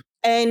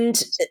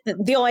 And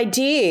the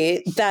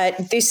idea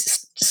that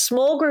this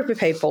small group of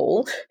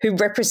people who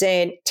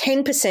represent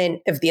 10%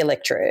 of the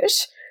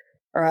electorate,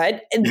 all right,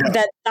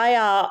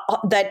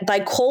 that they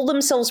call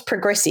themselves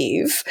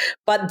progressive,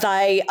 but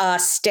they are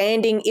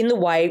standing in the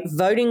way,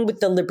 voting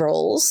with the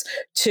Liberals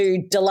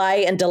to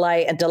delay and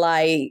delay and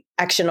delay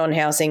action on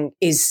housing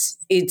I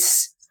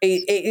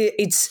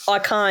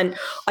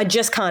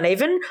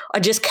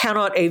just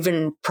cannot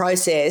even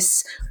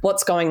process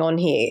what's going on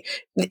here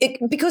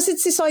because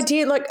it's this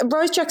idea, like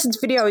Rose Jackson's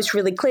video is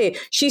really clear.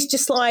 She's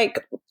just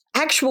like,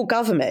 actual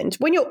government,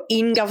 when you're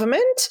in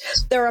government,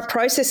 there are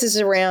processes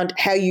around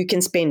how you can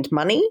spend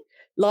money.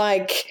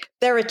 Like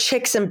there are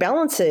checks and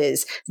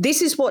balances.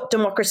 This is what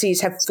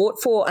democracies have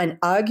fought for and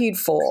argued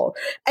for.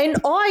 And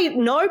I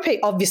know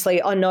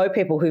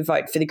people who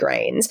vote for the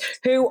Greens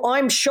who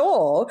I'm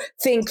sure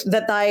think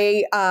that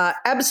they are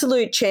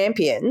absolute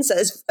champions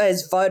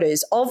as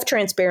voters of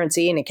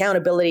transparency and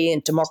accountability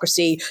and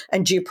democracy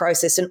and due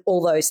process and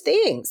all those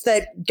things,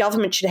 that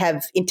government should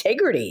have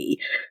integrity,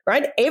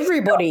 right?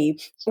 The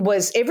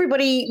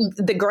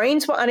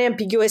Greens were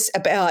unambiguous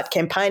about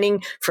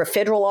campaigning for a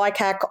federal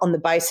ICAC on the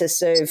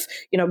basis of,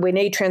 we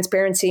need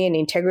transparency and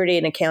integrity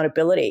and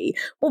accountability.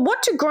 Well,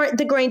 what do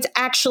the Greens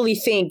actually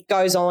think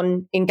goes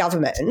on in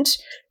government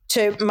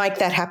to make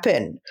that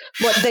happen?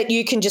 What, that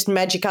you can just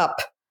magic up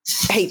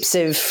heaps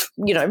of,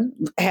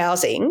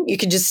 housing? You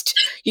can just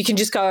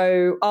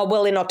go, oh,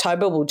 well, in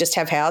October we'll just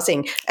have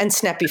housing and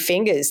snap your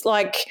fingers.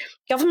 Like,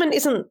 government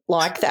isn't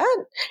like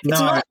that.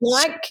 No.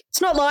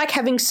 It's not like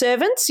having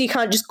servants. You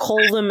can't just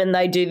call them and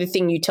they do the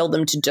thing you tell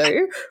them to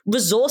do.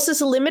 Resources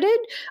are limited.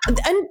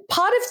 And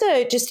part of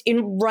the just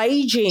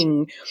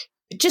enraging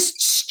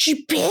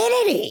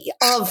stupidity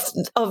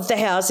of the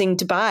housing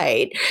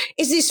debate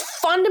is this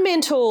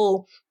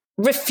fundamental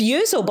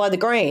refusal by the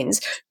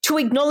Greens to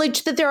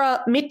acknowledge that there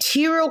are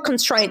material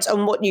constraints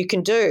on what you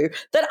can do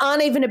that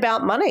aren't even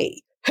about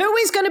money. Who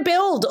is going to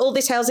build all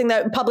this housing,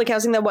 public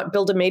housing they won't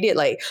build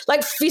immediately?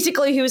 Like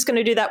physically, who is going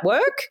to do that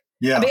work?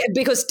 Yeah.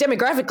 Because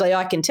demographically,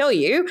 I can tell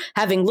you,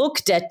 having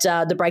looked at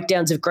the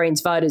breakdowns of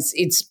Greens voters,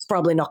 it's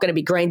probably not going to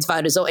be Greens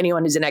voters or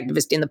anyone who's an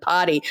activist in the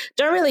party.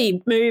 Don't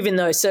really move in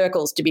those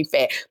circles, to be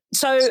fair.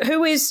 So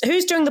who's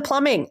doing the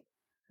plumbing?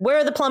 Where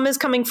are the plumbers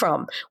coming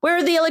from? Where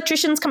are the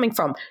electricians coming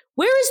from?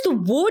 Where is the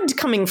wood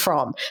coming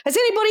from? Has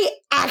anybody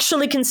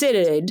actually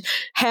considered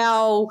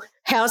how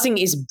housing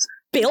is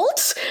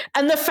built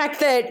and the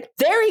fact that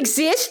there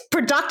exist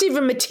productive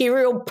and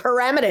material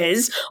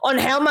parameters on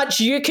how much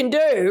you can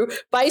do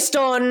based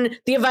on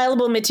the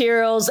available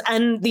materials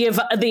and the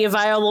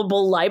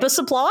available labor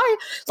supply?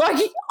 Like,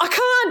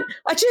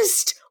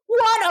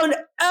 what on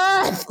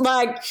earth?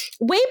 Like,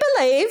 we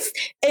believe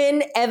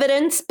in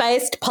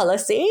evidence-based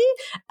policy,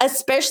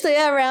 especially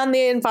around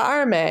the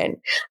environment.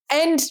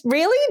 And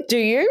really, do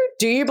you?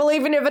 Do you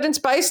believe in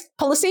evidence-based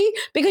policy?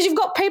 Because you've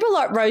got people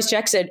like Rose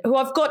Jackson, who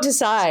I've got to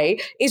say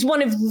is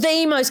one of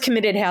the most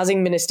committed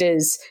housing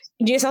ministers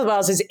New South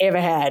Wales has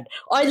ever had.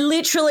 I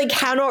literally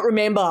cannot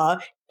remember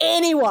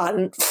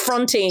anyone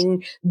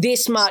fronting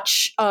this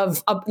much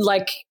of a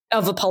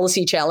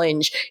policy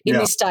challenge in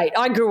this state.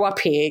 I grew up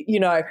here,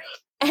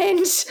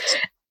 And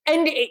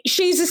And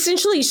she's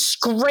essentially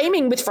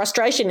screaming with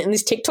frustration in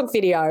this TikTok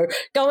video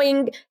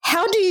going,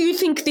 how do you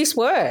think this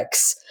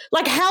works?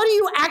 Like, how do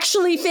you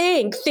actually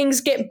think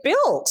things get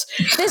built?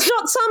 There's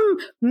not some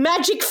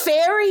magic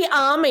fairy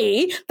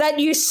army that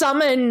you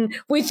summon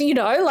with,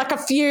 like a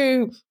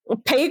few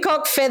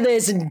peacock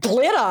feathers and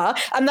glitter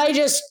and they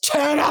just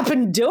turn up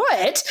and do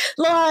it.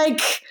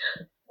 Like,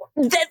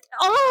 that,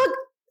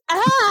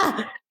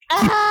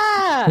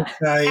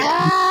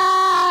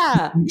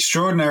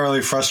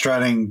 extraordinarily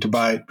frustrating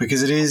debate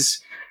because it is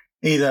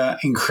either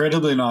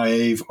incredibly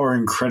naive or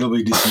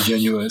incredibly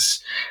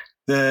disingenuous.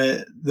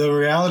 The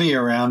reality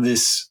around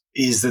this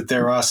is that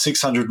there are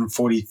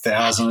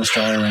 640,000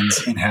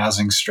 Australians in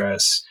housing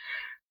stress.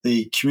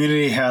 The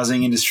Community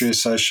Housing Industry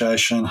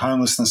Association,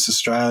 Homelessness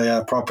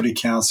Australia, Property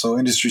Council,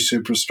 Industry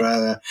Super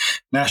Australia,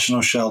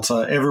 National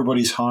Shelter,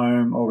 Everybody's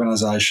Home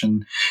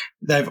organisation,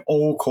 they've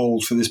all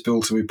called for this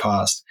bill to be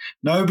passed.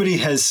 Nobody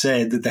has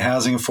said that the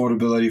Housing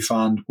Affordability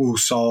Fund will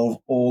solve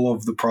all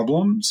of the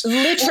problems.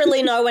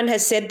 Literally no one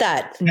has said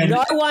that.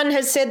 No one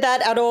has said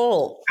that at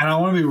all. And I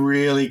want to be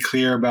really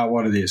clear about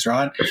what it is,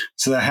 right?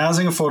 So the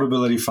Housing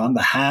Affordability Fund,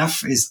 the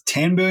HAF, is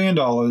 $10 billion,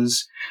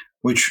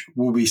 which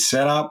will be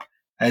set up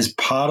as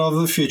part of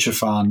the Future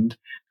Fund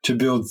to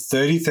build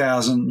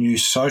 30,000 new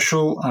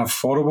social and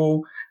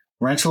affordable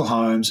rental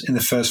homes in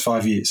the first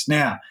 5 years.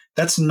 Now,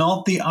 that's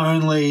not the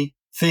only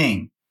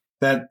thing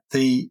that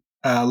the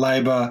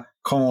Labor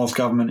Commonwealth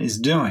government is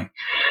doing.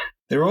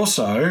 They're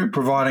also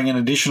providing an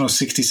additional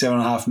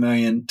 $67.5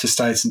 million to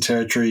states and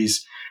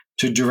territories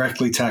to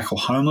directly tackle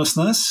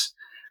homelessness.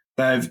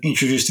 They've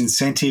introduced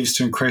incentives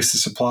to increase the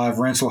supply of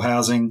rental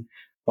housing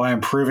by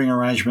improving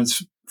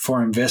arrangements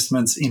for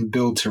investments in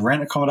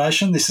build-to-rent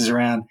accommodation. This is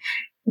around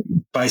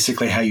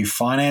basically how you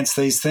finance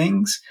these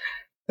things.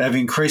 They've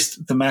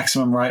increased the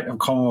maximum rate of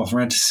Commonwealth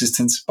rent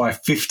assistance by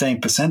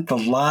 15%, the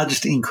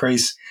largest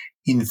increase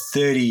in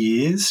 30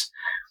 years.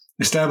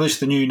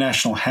 Established the new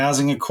National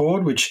Housing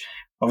Accord, which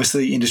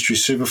obviously industry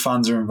super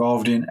funds are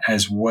involved in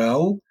as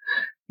well.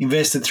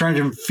 Invested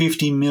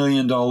 $350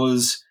 million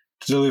to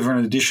deliver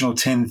an additional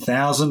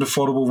 10,000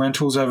 affordable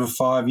rentals over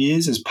 5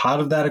 years as part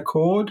of that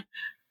accord.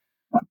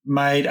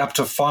 Made up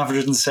to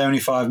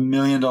 $575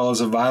 million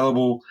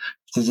available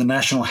to the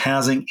National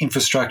Housing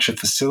Infrastructure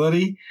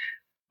Facility,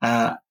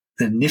 the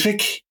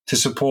NIFIC, to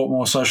support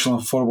more social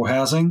and affordable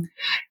housing.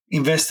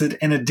 Invested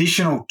an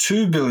additional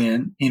 $2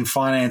 billion in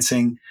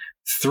financing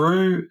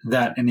through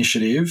that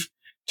initiative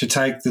to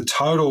take the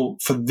total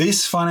for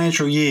this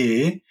financial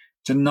year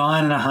to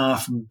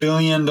 $9.5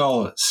 billion.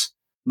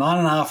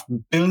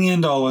 $9.5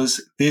 billion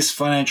this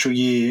financial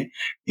year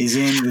is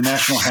in the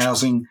National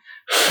Housing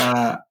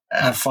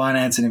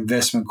Finance and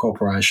Investment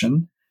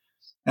Corporation,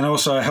 and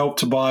also help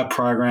to buy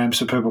programs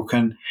so people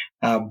can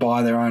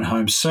buy their own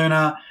home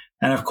sooner,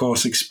 and of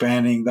course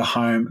expanding the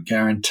home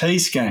guarantee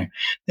scheme.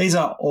 These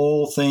are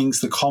all things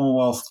the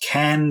Commonwealth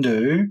can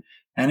do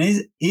and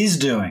is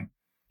doing.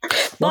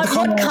 But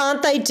what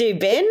can't they do,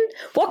 Ben?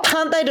 What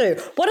can't they do?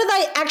 What are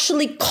they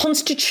actually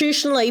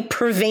constitutionally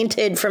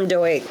prevented from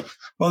doing?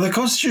 Well, they're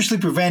constitutionally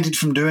prevented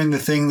from doing the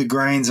thing the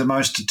Greens are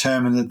most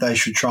determined that they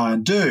should try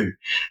and do,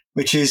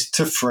 which is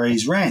to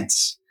freeze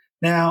rents.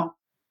 Now,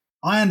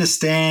 I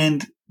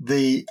understand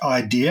the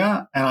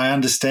idea, and I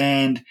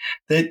understand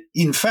that,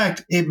 in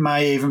fact, it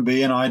may even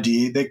be an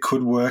idea that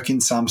could work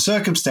in some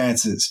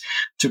circumstances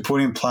to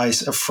put in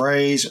place a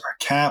freeze or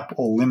a cap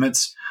or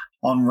limits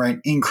on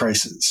rent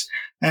increases.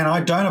 And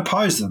I don't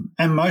oppose them,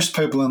 and most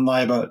people in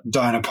Labor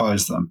don't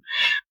oppose them.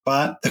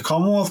 But the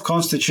Commonwealth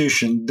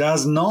Constitution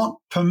does not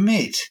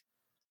permit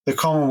the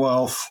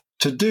Commonwealth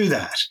to do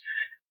that.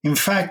 In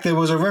fact, there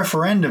was a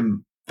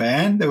referendum,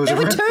 Van. There were two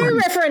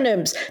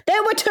referendums.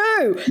 There were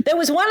two. There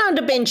was one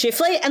under Ben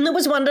Chifley and there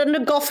was one under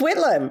Gough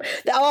Whitlam.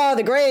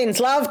 The Greens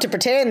love to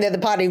pretend they're the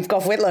party of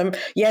Gough Whitlam.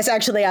 Yes,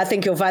 actually, I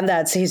think you'll find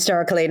that's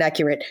historically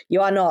inaccurate.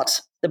 You are not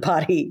the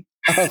party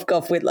of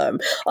Gough Whitlam.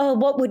 Oh,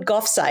 what would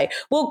Gough say?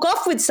 Well,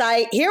 Gough would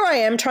say, here I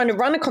am trying to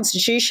run a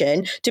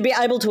constitution to be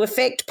able to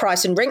affect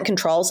price and rent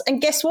controls.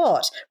 And guess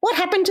what? What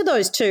happened to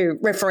those two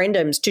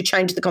referendums to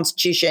change the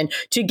constitution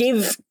to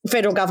give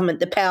federal government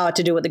the power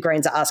to do what the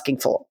Greens are asking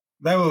for?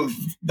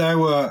 They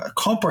were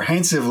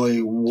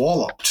comprehensively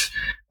walloped.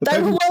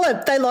 They were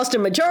walloped. They lost a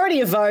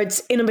majority of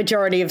votes in a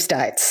majority of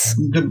states.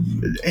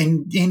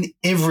 In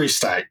every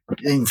state,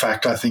 in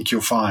fact, I think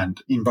you'll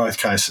find in both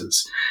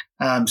cases.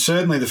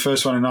 Certainly the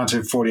first one in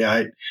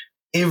 1948,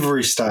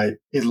 every state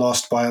it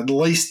lost by at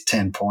least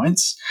 10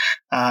 points,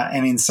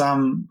 and in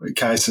some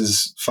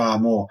cases far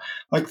more.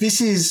 Like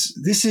this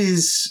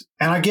is,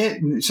 and I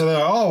get, so they're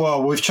like, oh,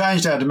 well, we've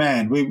changed our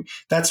demand.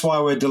 That's why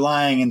we're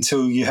delaying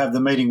until you have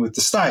the meeting with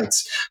the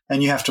states,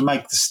 and you have to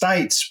make the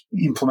states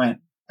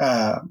implement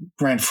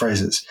rent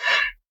freezes.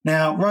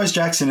 Now, Rose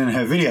Jackson in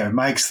her video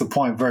makes the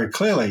point very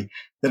clearly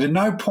that at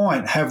no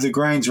point have the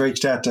Greens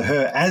reached out to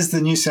her as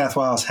the New South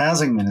Wales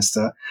Housing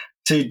Minister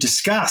to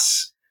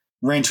discuss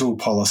rental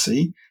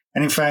policy.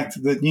 And in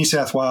fact, the New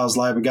South Wales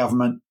Labor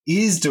government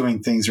is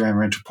doing things around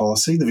rental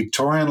policy. The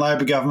Victorian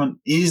Labor government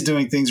is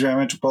doing things around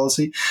rental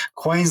policy.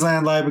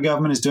 Queensland Labor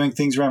government is doing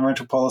things around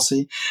rental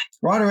policy.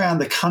 Right around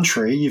the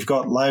country, you've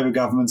got Labor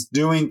governments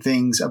doing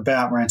things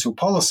about rental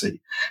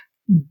policy.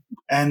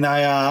 And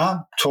they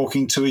are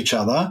talking to each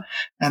other,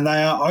 and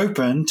they are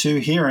open to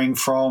hearing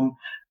from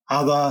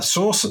other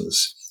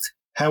sources.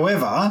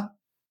 However,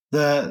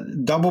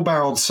 the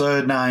double-barrelled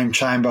third-name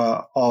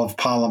chamber of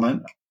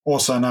Parliament,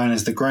 also known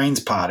as the Greens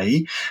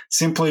Party,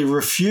 simply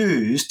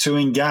refuse to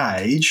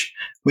engage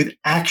with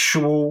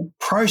actual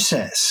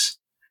process.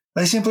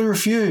 They simply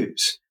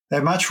refuse.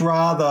 They'd much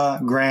rather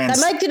grant.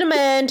 They make the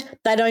demand,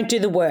 they don't do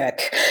the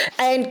work.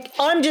 And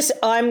I'm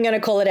going to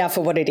call it out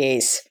for what it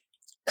is.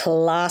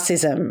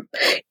 Classism.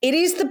 It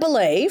is the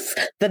belief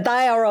that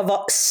they are of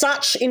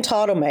such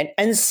entitlement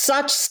and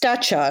such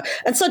stature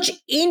and such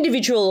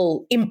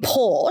individual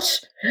import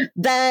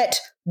that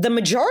the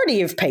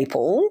majority of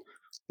people,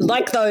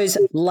 like those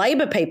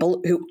Labor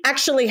people who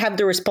actually have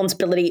the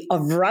responsibility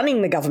of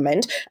running the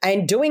government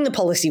and doing the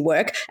policy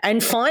work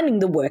and finding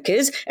the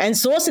workers and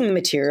sourcing the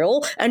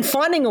material and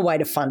finding a way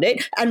to fund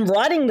it and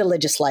writing the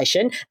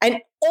legislation and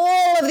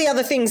all of the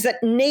other things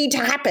that need to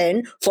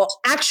happen for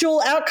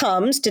actual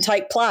outcomes to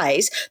take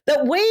place,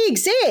 that we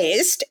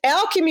exist,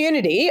 our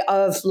community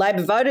of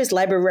Labor voters,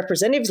 Labor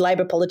representatives,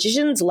 Labor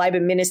politicians, Labor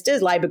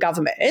ministers, Labor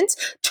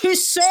governments, to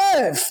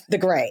serve the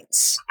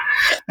Greens.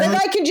 That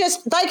they can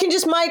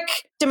just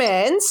make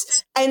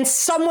demands and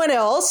someone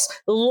else,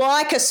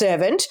 like a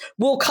servant,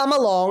 will come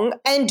along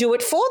and do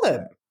it for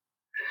them.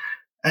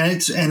 And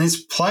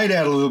it's played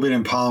out a little bit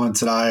in Parliament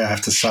today, I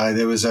have to say.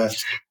 There was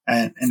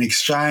an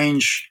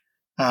exchange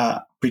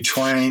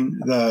between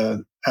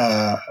the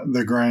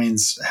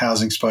Greens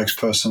housing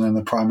spokesperson and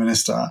the Prime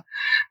Minister,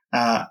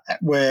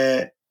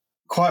 where,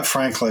 quite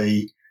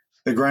frankly,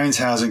 the Greens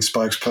housing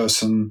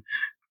spokesperson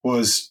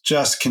was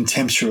just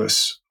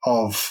contemptuous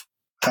of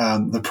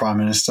the Prime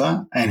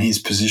Minister and his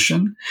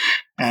position.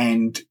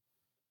 And,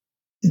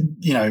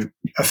 you know,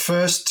 a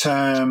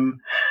first-term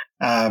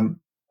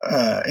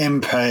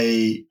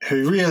MP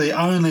who really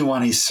only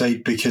won his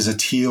seat because a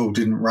Teal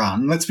didn't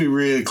run. Let's be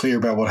really clear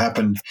about what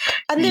happened.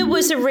 And there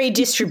was a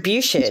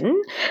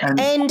redistribution,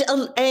 and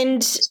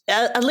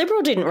a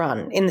Liberal didn't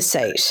run in the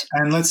seat.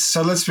 And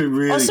let's be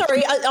really. Oh,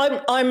 sorry,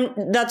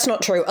 that's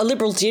not true. A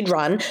Liberal did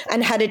run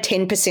and had a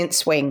 10%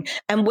 swing.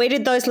 And where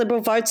did those Liberal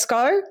votes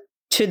go?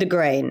 To the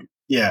Green.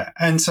 Yeah,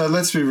 and so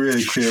let's be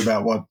really clear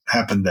about what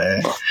happened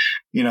there.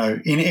 You know,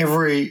 in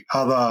every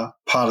other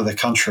part of the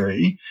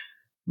country,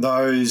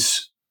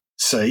 those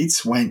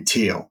seats went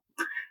Teal.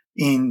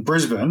 In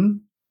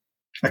Brisbane,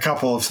 a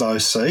couple of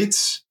those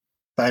seats,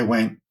 they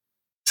went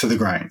to the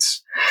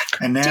Greens.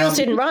 And now Teals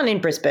didn't run in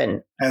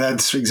Brisbane. And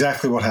that's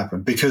exactly what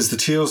happened. Because the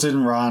Teals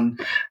didn't run,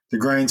 the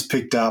Greens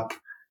picked up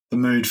the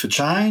mood for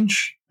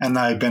change and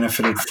they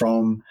benefited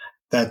from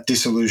that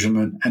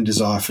disillusionment and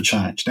desire for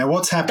change. Now,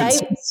 what's happened?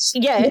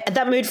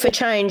 That mood for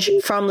change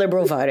from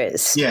Liberal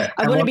voters. Yeah.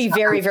 I want to be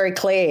very, very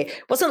clear.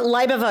 It wasn't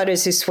Labor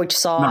voters who switched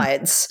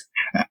sides.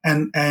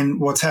 No. And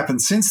what's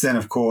happened since then,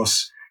 of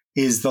course,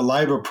 is the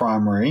Labor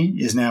primary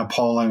is now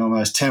polling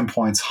almost 10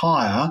 points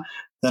higher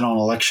than on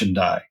election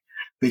day,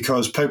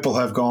 because people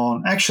have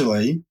gone,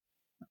 actually,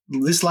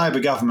 this Labor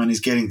government is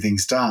getting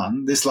things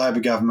done. This Labor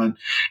government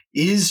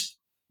is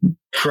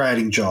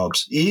creating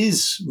jobs,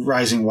 is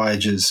raising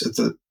wages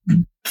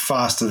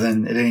faster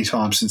than at any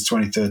time since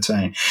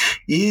 2013,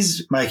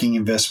 is making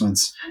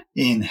investments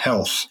in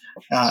health,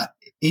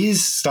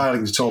 is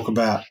starting to talk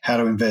about how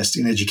to invest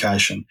in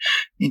education,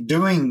 in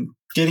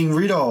getting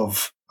rid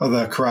of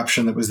the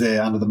corruption that was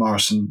there under the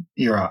Morrison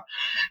era,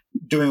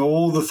 doing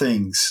all the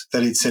things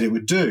that it said it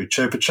would do,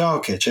 cheaper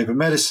childcare, cheaper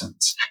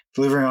medicines,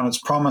 delivering on its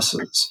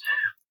promises.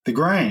 The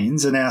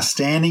Greens are now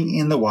standing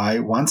in the way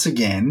once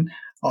again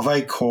of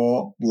a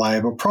core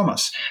Labor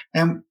promise.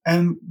 And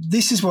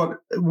this is one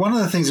of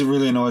the things that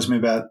really annoys me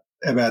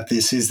about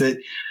this is that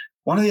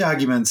one of the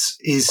arguments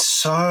is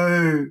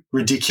so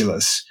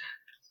ridiculous.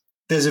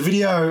 There's a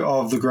video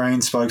of the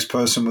Greens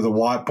spokesperson with a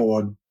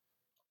whiteboard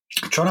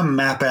trying to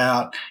map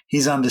out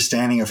his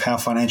understanding of how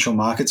financial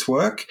markets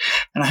work.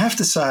 And I have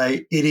to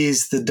say, it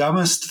is the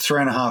dumbest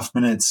 3.5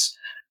 minutes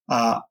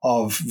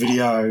of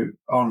video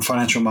on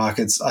financial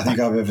markets I think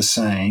I've ever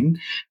seen.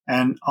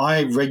 And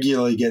I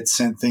regularly get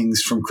sent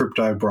things from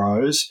crypto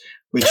bros,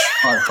 which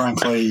quite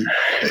frankly,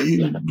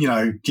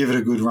 give it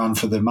a good run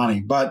for the money.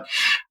 But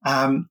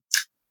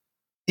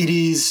it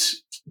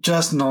is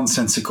just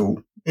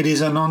nonsensical. It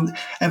is and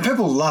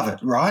people love it,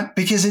 right?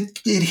 Because it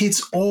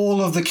hits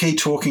all of the key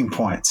talking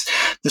points.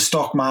 The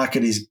stock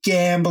market is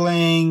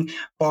gambling,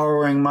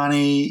 borrowing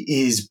money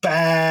is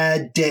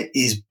bad, debt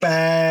is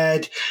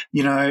bad.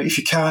 You know, if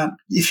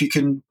you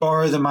can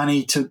borrow the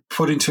money to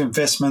put into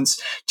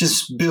investments,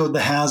 just build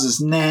the houses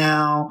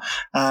now.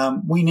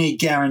 We need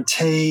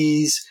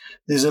guarantees.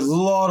 There's a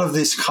lot of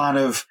this kind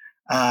of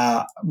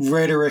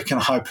rhetoric and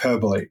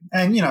hyperbole.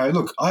 And,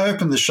 look, I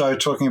opened the show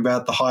talking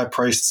about the high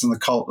priests and the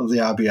cult of the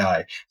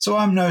RBA. So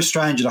I'm no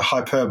stranger to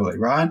hyperbole,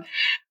 right?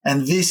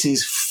 And this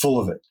is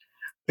full of it.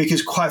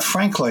 because, quite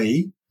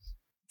frankly,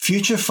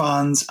 future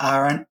funds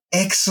are an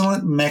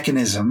excellent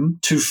mechanism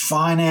to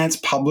finance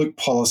public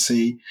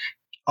policy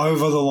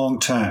over the long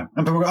term.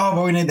 And people go, oh,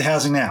 but we need the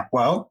housing now.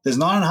 Well, there's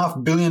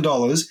 $9.5 billion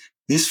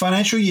this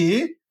financial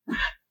year,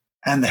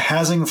 and the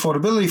Housing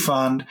Affordability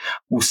Fund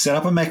will set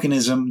up a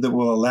mechanism that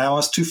will allow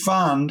us to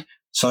fund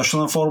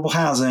social and affordable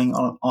housing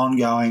on an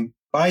ongoing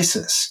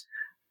basis.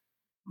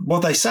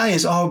 What they say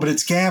is, oh, but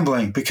it's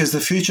gambling because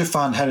the Future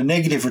Fund had a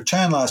negative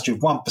return last year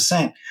of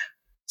 1%.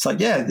 It's like,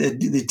 yeah,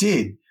 it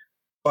did.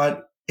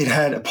 But it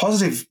had a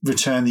positive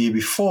return the year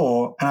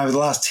before, and over the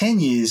last 10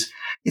 years,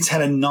 it's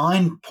had a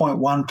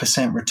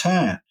 9.1%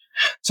 return.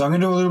 So I'm going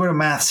to do a little bit of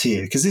maths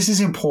here because this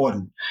is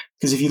important.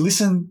 Because if you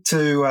listen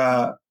to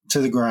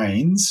the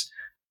Greens,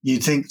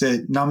 you'd think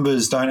that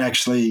numbers don't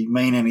actually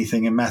mean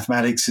anything and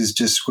mathematics is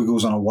just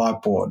squiggles on a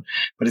whiteboard,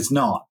 but it's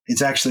not.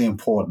 It's actually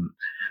important.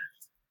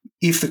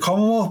 If the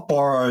Commonwealth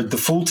borrowed the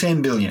full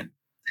 $10 billion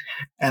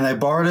and they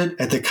borrowed it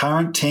at the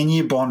current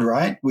 10-year bond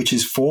rate, which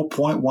is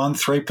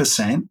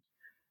 4.13%,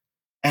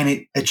 and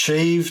it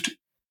achieved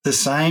the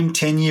same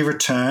 10-year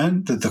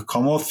return that the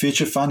Commonwealth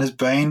Future Fund has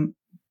been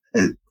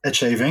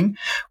achieving,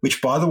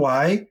 which, by the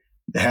way,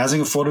 the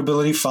Housing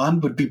Affordability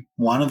Fund would be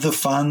one of the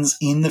funds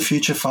in the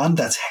Future Fund.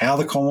 That's how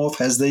the Commonwealth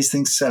has these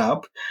things set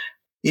up.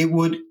 It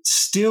would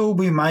still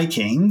be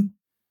making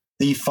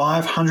the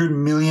 $500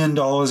 million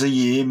a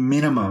year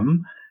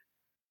minimum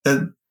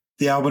that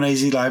the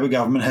Albanese Labor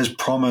government has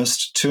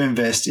promised to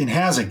invest in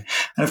housing.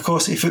 And, of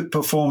course, if it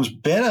performs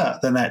better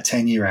than that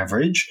 10-year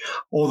average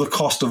or the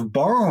cost of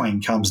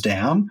borrowing comes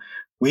down,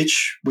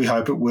 which we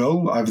hope it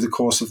will over the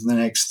course of the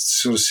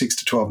next sort of 6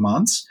 to 12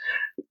 months,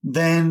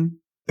 then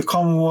the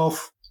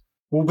Commonwealth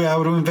will be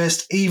able to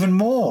invest even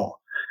more,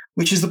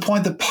 which is the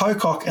point that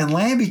Pocock and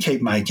Lambie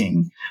keep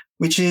making,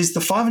 which is the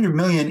 $500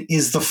 million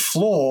is the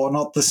floor,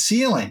 not the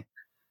ceiling.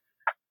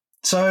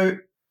 So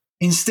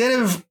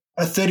instead of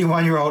a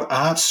 31-year-old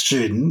arts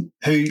student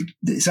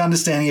whose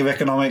understanding of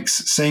economics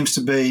seems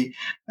to be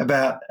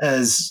about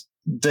as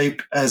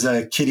deep as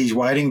a kiddie's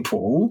wading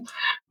pool,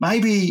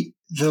 maybe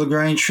the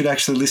Greens should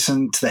actually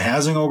listen to the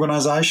housing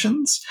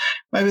organisations.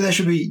 Maybe they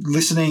should be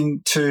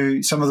listening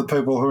to some of the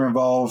people who are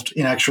involved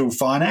in actual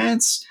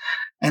finance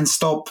and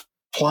stop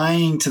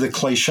playing to the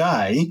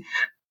cliche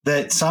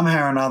that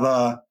somehow or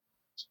another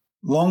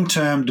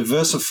long-term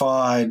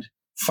diversified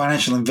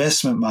financial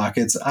investment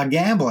markets are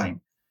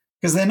gambling,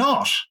 because they're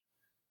not.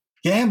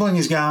 Gambling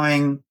is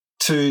going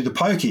to the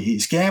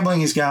pokies.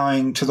 Gambling is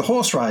going to the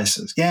horse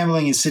races.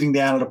 Gambling is sitting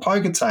down at a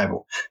poker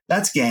table.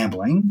 That's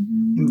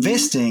gambling.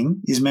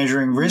 Investing is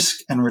measuring risk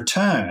and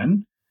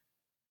return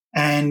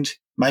and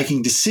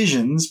making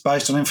decisions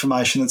based on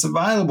information that's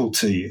available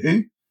to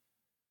you.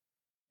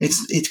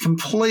 It's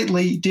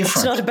completely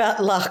different. It's not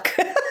about luck.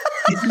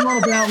 It's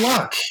not about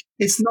luck.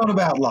 It's not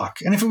about luck.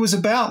 And if it was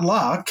about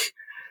luck,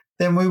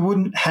 then we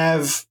wouldn't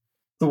have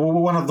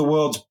one of the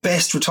world's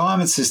best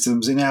retirement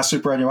systems in our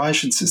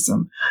superannuation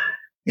system.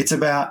 It's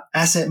about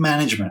asset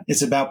management.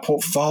 It's about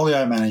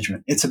portfolio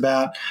management. It's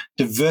about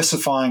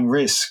diversifying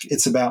risk.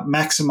 It's about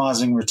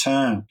maximizing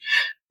return.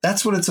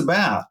 That's what it's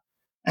about.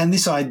 And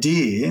this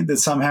idea that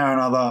somehow or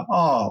another,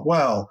 oh,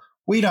 well,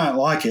 we don't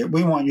like it.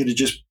 We want you to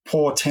just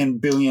pour $10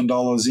 billion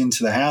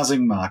into the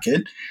housing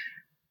market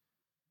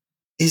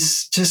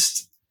is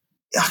just,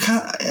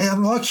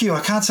 I'm like you,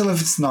 I can't tell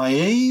if it's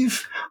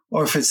naive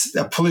or if it's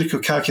a political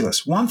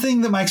calculus. One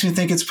thing that makes me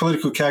think it's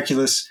political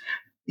calculus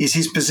is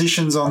his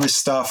positions on this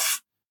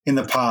stuff in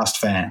the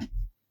past, Van,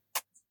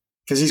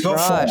 because he's got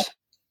form.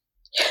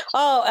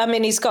 Oh, I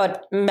mean, he's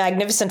got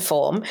magnificent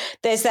form.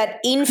 There's that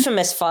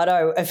infamous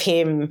photo of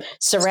him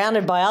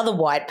surrounded by other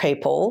white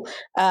people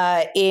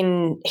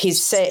in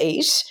his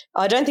seat.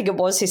 I don't think it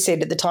was his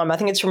seat at the time. I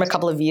think it's from a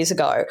couple of years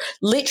ago,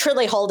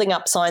 literally holding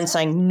up signs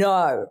saying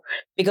no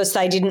because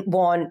they didn't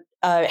want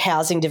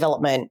housing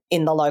development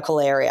in the local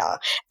area.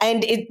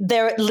 And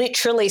there are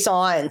literally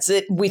signs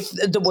that with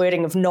the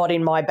wording of not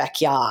in my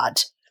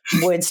backyard.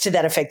 Words to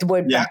that effect. The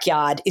word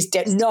backyard is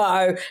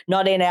no,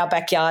 not in our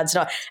backyards.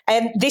 No.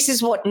 And this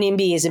is what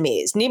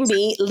NIMBYism is.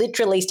 NIMBY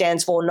literally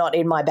stands for not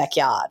in my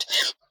backyard.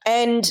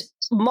 And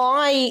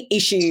my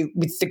issue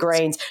with the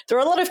Greens, there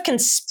are a lot of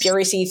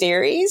conspiracy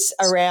theories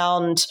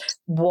around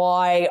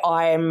why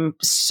I'm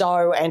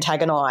so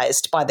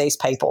antagonised by these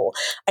people.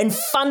 And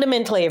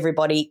fundamentally,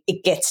 everybody,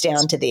 it gets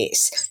down to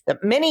this.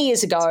 That many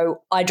years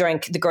ago, I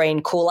drank the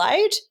green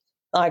Kool-Aid.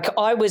 Like,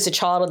 I was a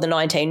child of the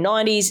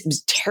 1990s. It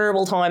was a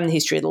terrible time in the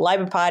history of the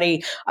Labor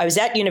Party. I was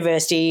at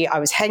university. I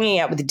was hanging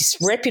out with a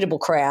disreputable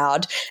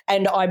crowd,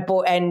 and I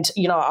was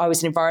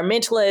an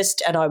environmentalist,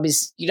 and I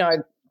was,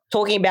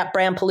 talking about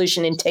brown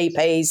pollution in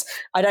teepees.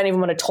 I don't even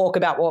want to talk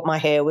about what my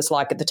hair was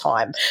like at the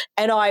time.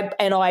 And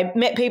I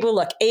met people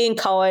like Ian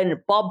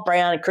Cohen, Bob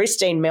Brown, and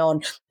Christine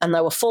Milne, and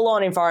they were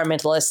full-on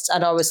environmentalists.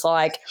 And I was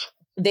like,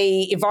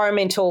 the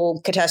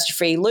environmental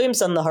catastrophe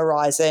looms on the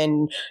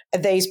horizon.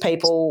 These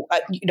people,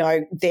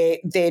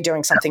 they're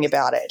doing something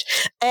about it.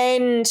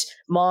 And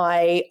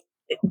my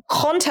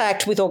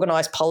contact with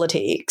organised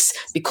politics,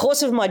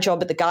 because of my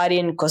job at The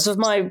Guardian, because of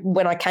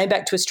when I came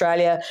back to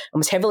Australia and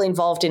was heavily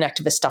involved in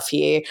activist stuff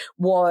here,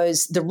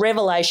 was the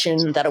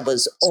revelation that it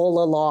was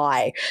all a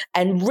lie.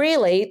 And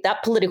really,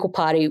 that political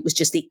party was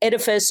just the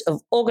edifice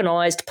of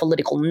organised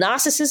political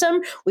narcissism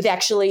with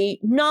actually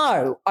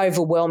no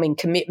overwhelming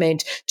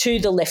commitment to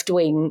the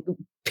left-wing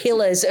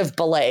pillars of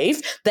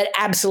belief that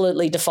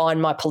absolutely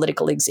define my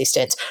political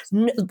existence.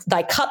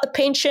 They cut the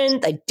pension.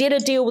 They did a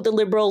deal with the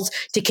Liberals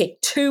to kick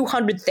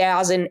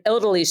 200,000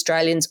 elderly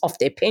Australians off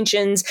their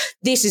pensions.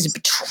 This is a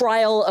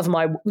betrayal of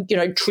my,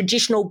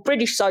 traditional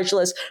British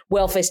socialist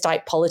welfare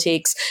state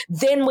politics.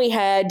 Then we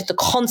had the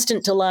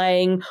constant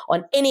delaying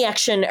on any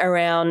action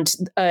around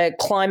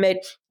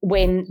climate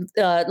when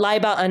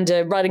Labor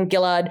under Rudd and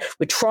Gillard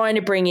were trying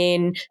to bring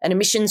in an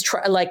emissions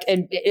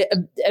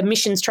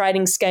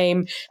trading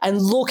scheme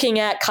and looking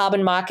at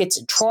carbon markets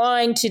and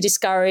trying to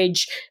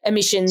discourage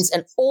emissions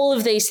and all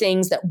of these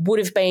things that would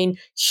have been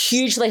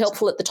hugely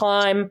helpful at the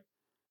time.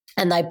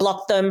 And they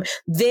blocked them.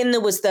 Then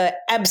there was the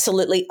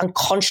absolutely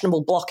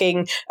unconscionable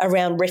blocking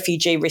around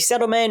refugee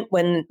resettlement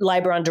when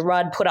Labor under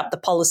Rudd put up the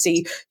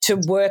policy to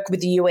work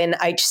with the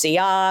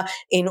UNHCR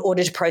in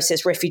order to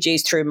process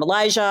refugees through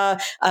Malaysia,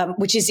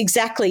 which is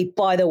exactly,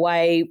 by the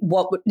way,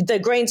 what the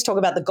Greens talk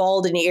about, the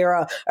golden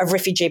era of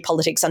refugee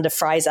politics under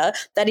Fraser.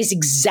 That is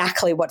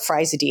exactly what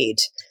Fraser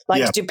did.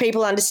 Do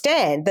people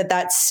understand that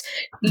that's,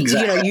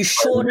 exactly. You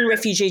shorten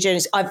refugee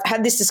journeys? I've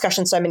had this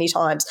discussion so many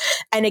times.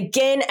 And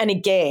again,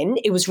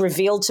 it was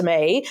revealed to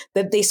me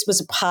that this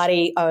was a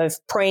party of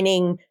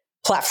preening,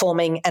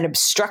 platforming and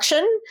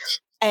obstruction.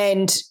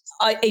 And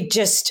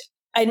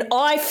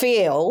I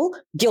feel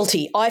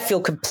guilty. I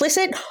feel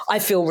complicit. I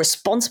feel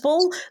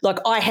responsible.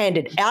 I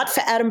handed out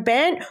for Adam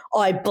Bandt.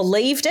 I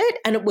believed it,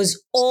 and it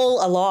was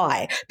all a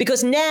lie.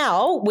 Because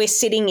now we're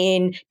sitting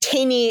in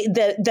 10 years,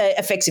 the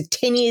effects of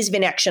 10 years of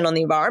inaction on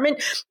the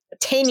environment.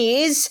 10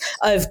 years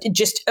of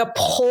just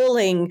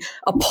appalling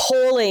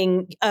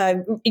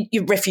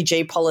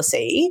refugee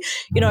policy,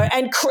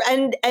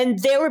 and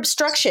their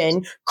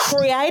obstruction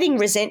creating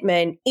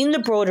resentment in the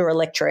broader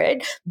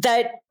electorate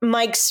that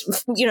makes,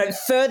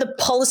 further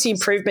policy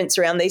improvements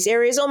around these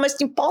areas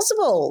almost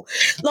impossible.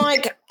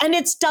 And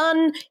it's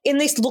done in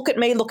this look at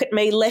me,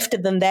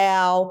 lefter than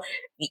thou,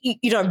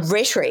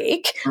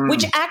 rhetoric,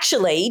 which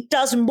actually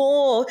does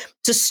more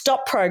to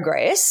stop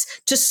progress,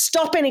 to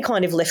stop any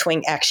kind of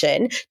left-wing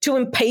action, to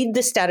impede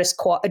the status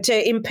quo,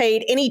 to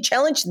impede any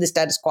challenge to the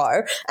status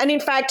quo, and in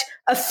fact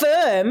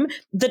affirm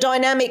the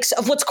dynamics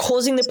of what's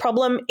causing the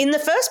problem in the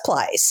first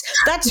place.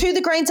 That's who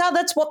the Greens are.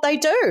 That's what they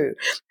do.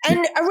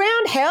 And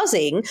around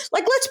housing,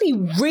 let's be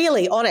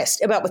really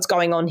honest about what's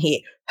going on here.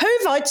 Who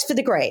votes for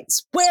the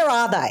Greens? Where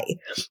are they?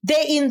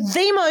 They're in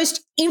the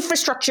most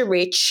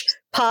infrastructure-rich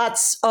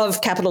parts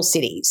of capital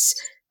cities,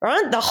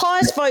 right? The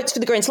highest votes for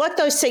the Greens, like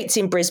those seats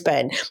in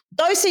Brisbane.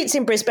 Those seats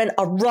in Brisbane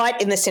are right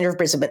in the centre of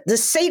Brisbane. The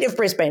seat of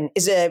Brisbane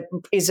is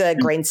a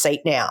Green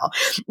seat now.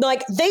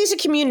 These are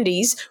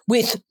communities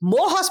with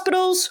more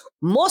hospitals,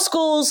 more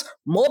schools,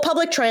 more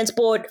public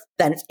transport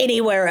than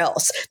anywhere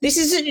else. This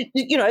is,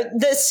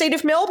 the seat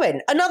of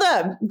Melbourne,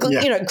 another,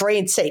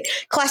 Green seat.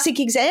 Classic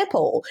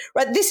example,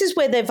 right? This is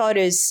where their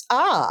voters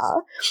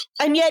are.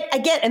 And yet,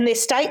 again, and their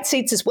state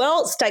seats as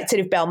well, state seat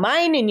of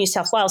Balmain in New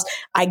South Wales,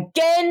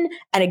 again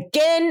and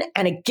again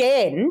and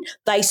again,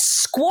 they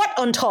squat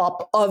on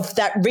top of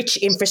that rich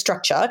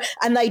infrastructure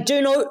and they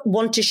do not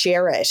want to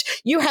share it.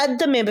 You had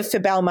the member for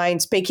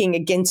Balmain speaking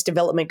against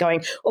development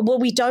going, well,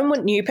 we don't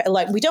want new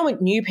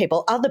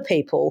people, other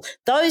people,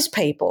 those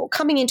people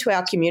coming into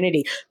our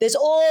community. There's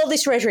all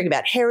this rhetoric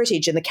about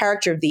heritage and the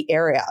character of the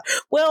area.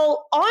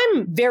 Well,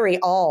 I'm very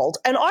old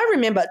and I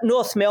remember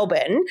North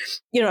Melbourne,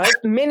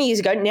 many years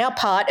ago, now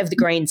part of the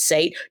Green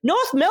seat.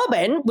 North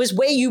Melbourne was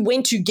where you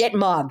went to get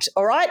mugged,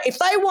 all right? If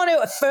they want to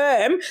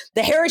affirm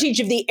the heritage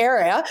of the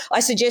area,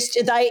 I suggest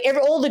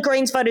all the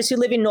Greens voters who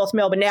live in North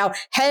Melbourne now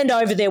hand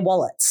over their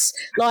wallets,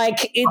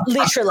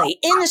 literally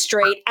in the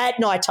street at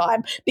night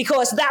time,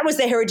 because that was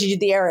the heritage of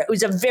the area. It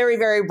was a very,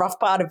 very rough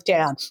part of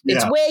town.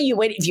 It's where you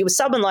went if you were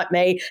someone like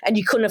me and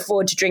you couldn't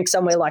afford to drink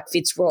somewhere like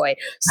Fitzroy.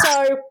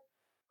 So,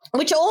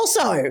 which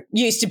also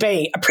used to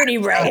be a pretty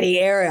raggedy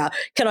area.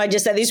 Can I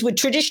just say this? With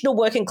traditional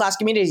working class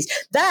communities,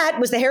 that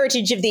was the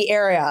heritage of the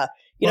area.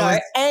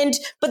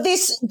 But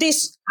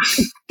this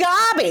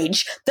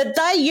garbage that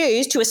they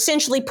use to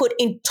essentially put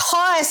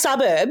entire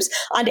suburbs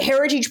under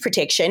heritage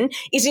protection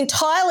is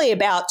entirely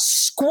about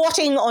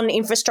squatting on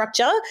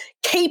infrastructure,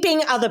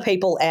 keeping other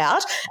people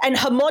out, and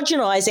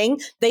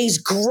homogenising these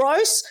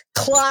gross,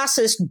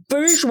 classist,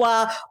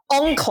 bourgeois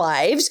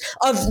enclaves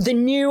of the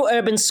new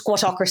urban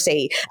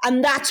squattocracy.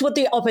 And that's what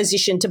the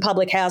opposition to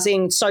public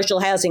housing, social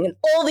housing, and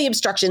all the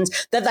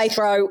obstructions that they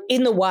throw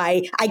in the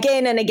way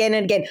again and again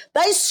and again.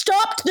 They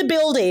stopped the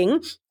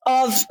building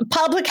of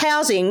public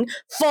housing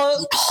for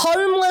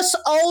homeless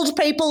old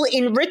people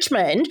in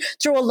Richmond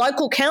through a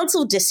local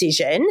council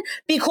decision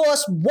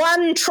because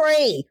one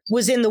tree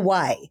was in the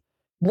way.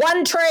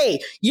 One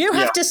tree. You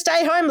have to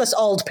stay homeless,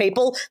 old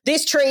people.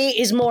 This tree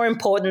is more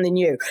important than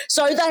you.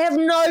 So they have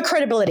no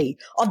credibility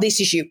on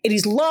this issue. It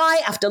is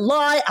lie after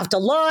lie after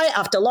lie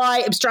after lie,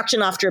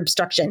 obstruction after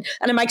obstruction,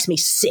 and it makes me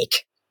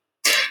sick.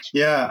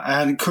 Yeah,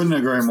 and couldn't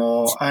agree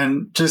more.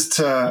 And just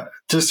to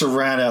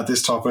round out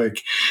this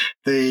topic,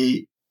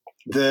 the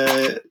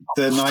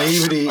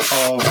naivety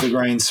of the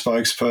Green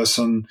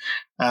spokesperson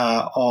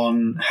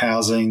on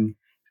housing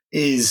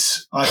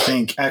is, I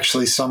think,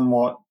 actually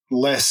somewhat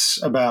less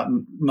about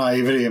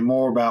naivety and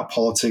more about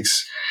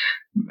politics.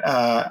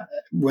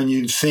 When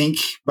you think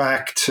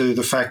back to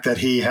the fact that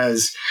he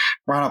has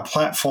run a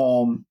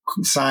platform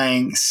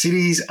saying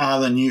cities are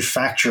the new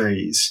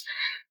factories.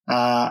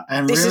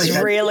 And this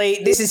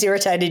has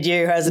irritated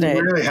you, hasn't it?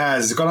 It really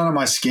has. It's got under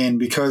my skin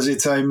because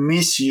it's a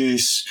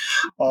misuse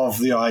of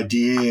the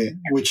idea,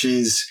 which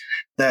is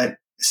that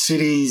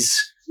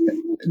cities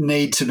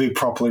need to be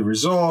properly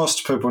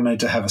resourced, people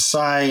need to have a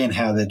say in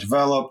how they're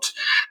developed,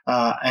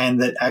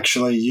 and that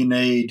actually you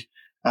need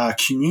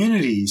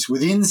communities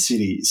within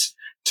cities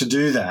to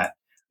do that.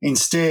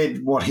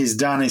 Instead, what he's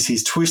done is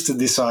he's twisted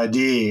this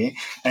idea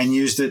and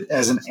used it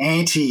as an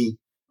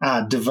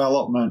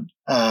anti-development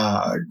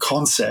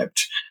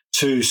concept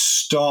to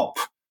stop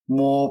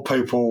more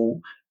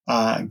people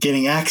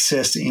getting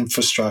access to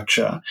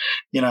infrastructure.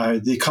 You know,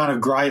 the kind of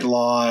great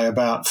lie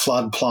about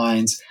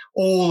floodplains.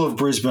 All of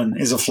Brisbane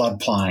is a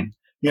floodplain.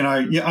 You know,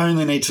 you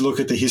only need to look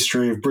at the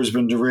history of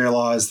Brisbane to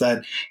realise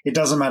that it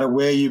doesn't matter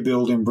where you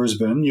build in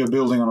Brisbane, you're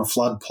building on a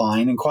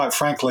floodplain. And quite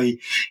frankly,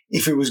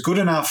 if it was good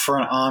enough for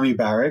an army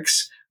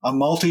barracks, a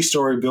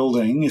multi-storey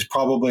building is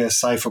probably a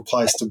safer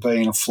place to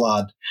be in a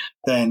flood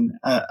than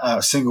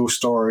a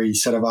single-storey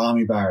set of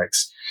army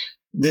barracks.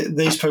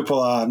 These people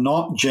are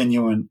not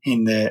genuine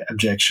in their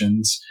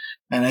objections.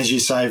 And as you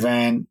say,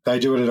 Van, they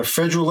do it at a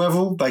federal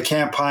level. They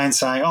campaign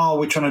saying, oh,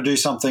 we're trying to do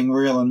something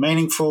real and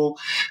meaningful,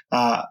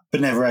 but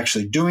never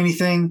actually do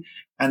anything.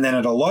 And then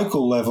at a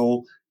local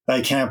level,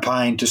 they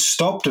campaign to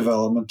stop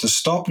development, to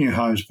stop new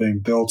homes being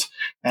built.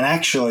 And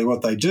actually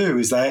what they do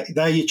is they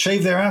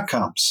achieve their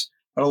outcomes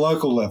at a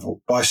local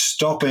level by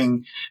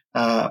stopping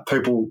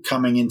people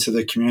coming into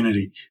the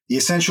community. The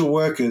essential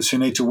workers who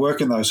need to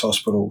work in those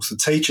hospitals, the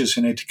teachers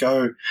who need to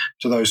go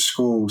to those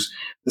schools,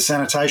 the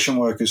sanitation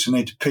workers who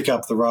need to pick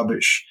up the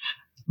rubbish.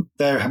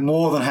 They're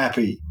more than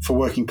happy for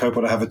working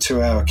people to have a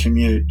 2-hour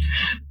commute,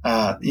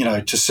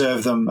 to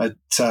serve them at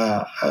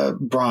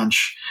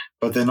brunch,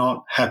 but they're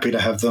not happy to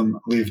have them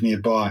live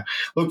nearby.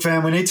 Look,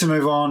 Van, we need to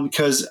move on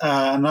because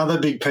another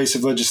big piece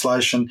of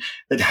legislation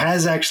that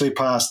has actually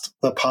passed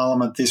the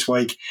Parliament this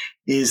week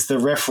is the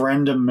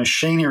referendum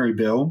machinery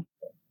bill.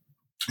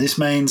 This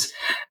means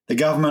the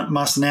government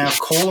must now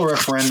call a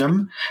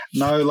referendum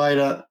no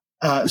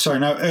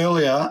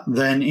earlier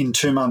than in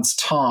 2 months'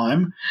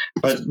 time,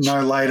 but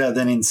no later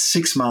than in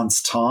 6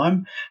 months'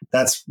 time.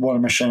 That's what a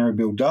machinery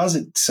bill does.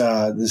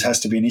 There has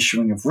to be an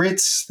issuing of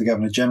writs. The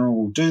Governor-General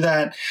will do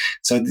that.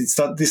 So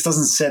this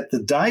doesn't set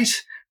the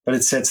date, but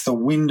it sets the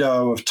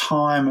window of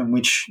time in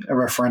which a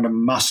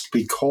referendum must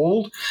be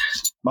called.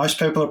 Most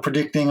people are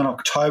predicting an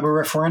October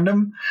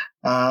referendum.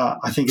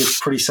 I think it's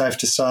pretty safe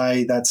to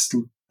say that's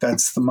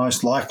the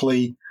most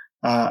likely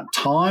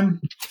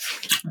time.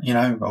 You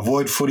know,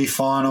 avoid footy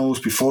finals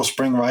before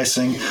spring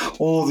racing,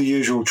 all the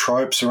usual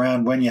tropes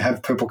around when you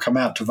have people come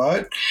out to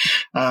vote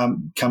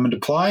come into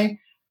play.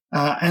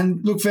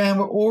 And look, Van,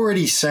 we're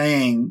already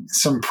seeing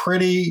some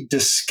pretty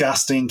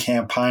disgusting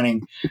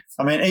campaigning.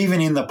 I mean,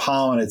 even in the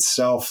Parliament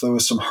itself, there were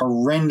some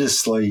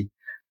horrendously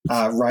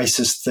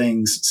racist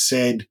things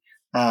said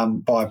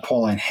by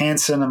Pauline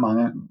Hanson,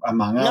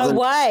 among others. No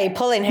way.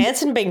 Pauline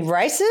Hanson being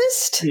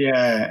racist?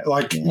 Yeah.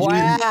 Like,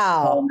 wow.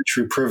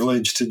 Parliamentary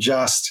privilege to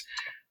just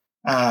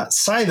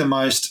say the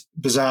most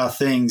bizarre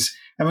things.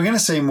 And we're going to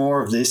see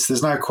more of this.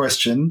 There's no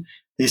question.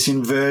 This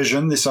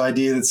inversion, this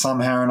idea that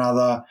somehow or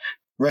another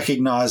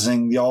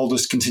recognising the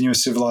oldest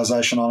continuous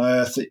civilization on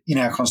Earth in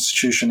our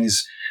Constitution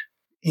is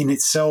in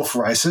itself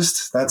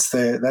racist. That's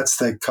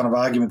the kind of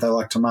argument they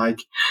like to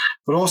make.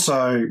 But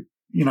also,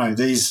 you know,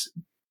 these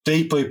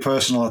deeply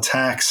personal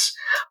attacks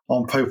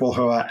on people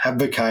who are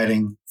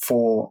advocating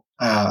for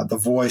the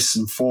voice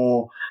and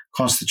for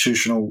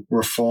constitutional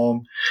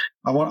reform.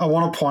 I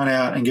want to point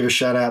out and give a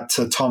shout out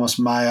to Thomas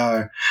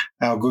Mayo,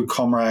 our good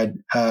comrade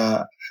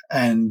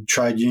and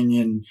trade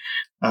union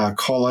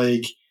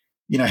colleague.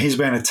 You know, he's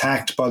been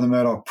attacked by the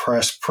Murdoch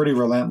press pretty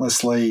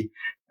relentlessly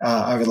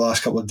over the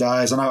last couple of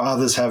days. I know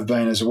others have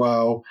been as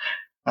well.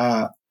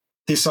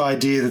 This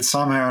idea that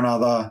somehow or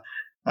another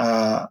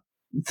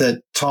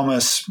that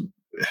Thomas,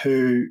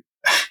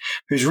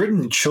 who's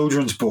written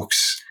children's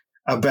books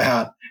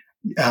about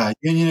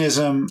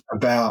unionism,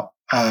 about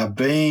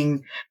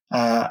being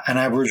an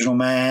Aboriginal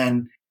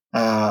man,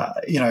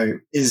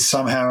 is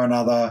somehow or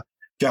another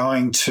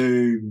going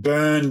to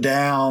burn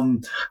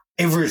down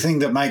everything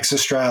that makes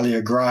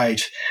Australia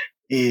great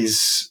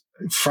is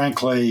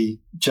frankly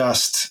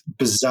just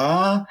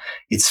bizarre.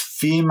 It's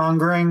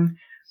fear-mongering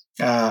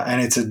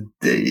and it's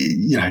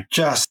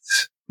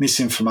just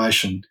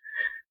misinformation.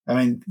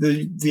 I mean,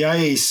 the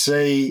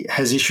AEC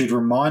has issued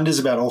reminders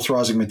about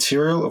authorising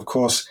material. Of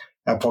course,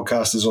 our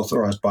podcast is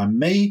authorised by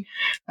me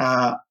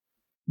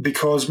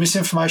because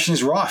misinformation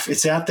is rife.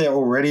 It's out there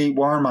already.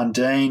 Warren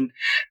Mundine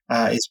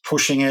is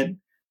pushing it.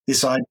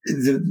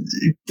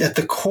 At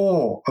the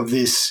core of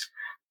this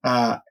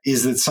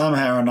is that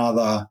somehow or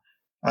another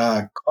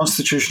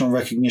constitutional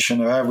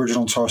recognition of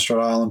Aboriginal and Torres Strait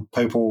Island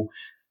people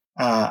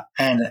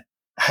and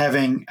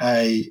having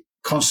a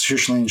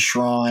constitutionally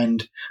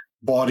enshrined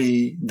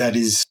body that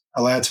is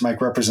allowed to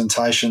make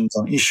representations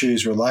on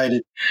issues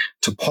related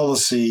to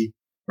policy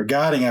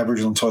regarding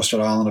Aboriginal and Torres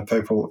Strait Islander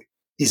people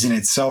is in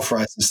itself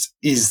racist,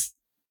 is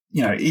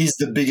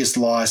the biggest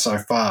lie so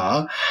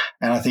far.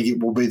 And I think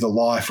it will be the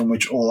lie from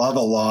which all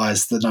other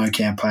lies the No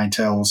campaign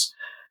tells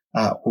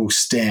will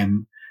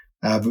stem.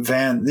 But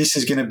Van, this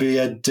is going to be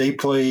a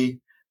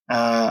deeply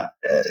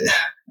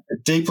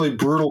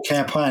brutal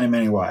campaign in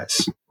many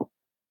ways.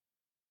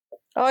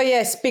 Oh,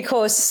 yes,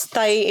 because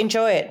they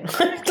enjoy it.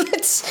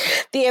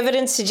 The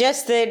evidence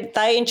suggests that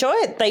they enjoy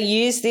it. They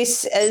use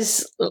this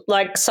as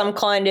like some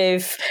kind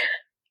of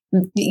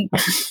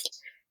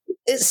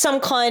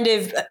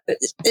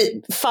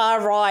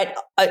far right,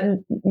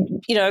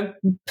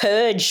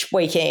 purge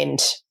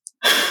weekend.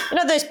 You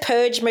know those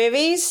purge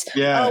movies?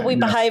 Yeah. We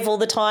behave all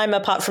the time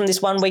apart from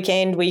this one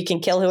weekend where you can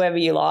kill whoever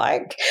you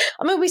like.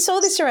 I mean, we saw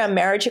this around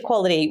marriage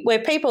equality where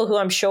people who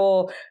I'm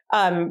sure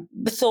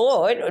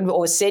thought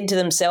or said to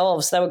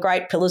themselves they were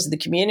great pillars of the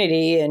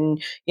community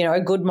and,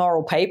 good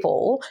moral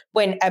people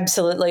went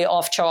absolutely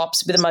off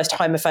chops with the most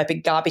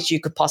homophobic garbage you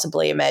could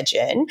possibly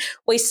imagine.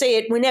 We see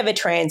it whenever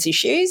trans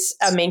issues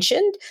are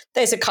mentioned.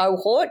 There's a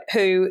cohort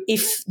who,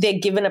 if they're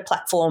given a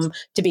platform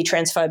to be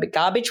transphobic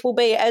garbage, will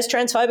be as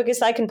transphobic as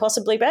they can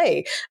possibly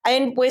be.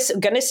 And we're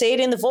going to see it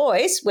in The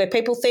Voice where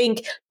people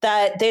think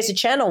that there's a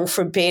channel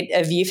for a bit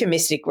of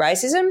euphemistic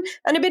racism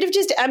and a bit of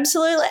just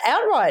absolutely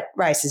outright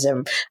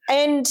racism.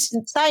 And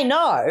they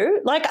know,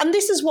 and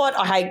this is what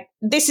I hate.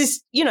 This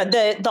is,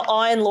 the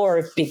iron law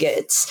of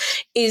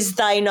bigots is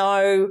they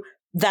know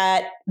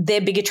that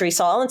their bigotry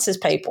silences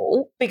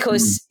people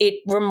because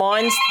it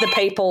reminds the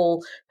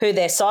people who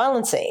they're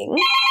silencing.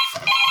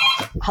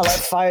 Hello,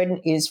 phone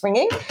is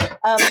ringing.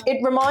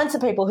 It reminds the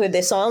people who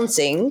they're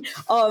silencing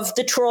of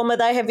the trauma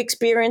they have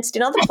experienced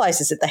in other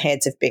places at the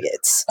hands of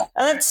bigots. And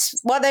that's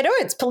why they do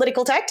it. It's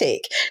political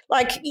tactic.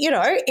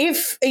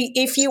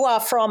 If you are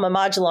from a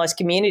marginalised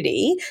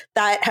community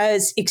that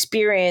has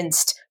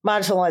experienced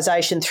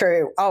marginalisation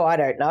through,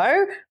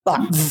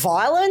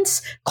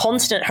 violence,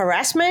 constant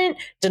harassment,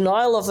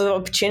 denial of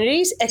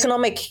opportunities,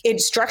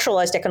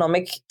 structuralised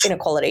economic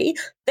inequality,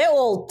 they're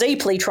all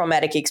deeply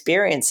traumatic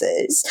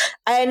experiences.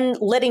 And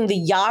letting the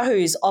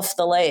yahoos off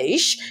the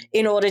leash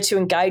in order to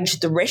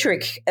engage the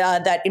rhetoric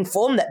that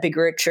informed that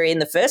bigotry in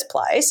the first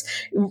place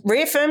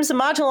reaffirms the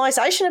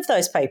marginalisation of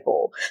those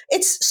people.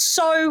 It's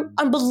so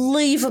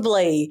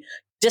unbelievably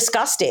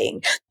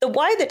disgusting. The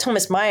way that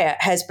Thomas Mayer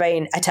has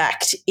been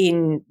attacked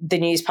in the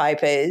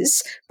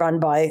newspapers run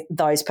by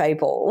those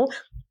people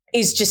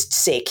is just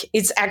sick.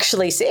 It's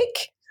actually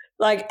sick.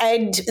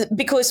 And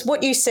because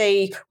what you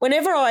see,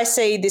 whenever I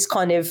see this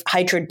kind of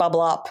hatred bubble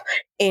up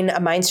in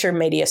a mainstream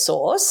media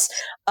source,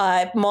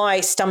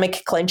 my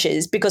stomach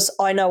clenches because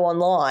I know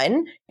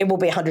online it will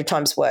be 100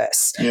 times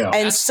worse. Yeah.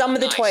 And some of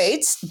the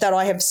tweets that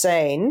I have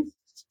seen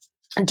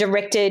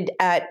directed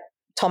at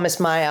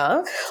Thomas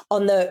Mayer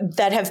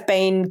that have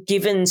been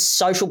given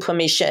social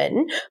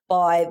permission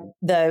by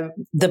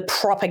the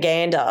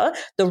propaganda,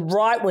 the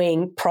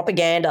right-wing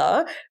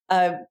propaganda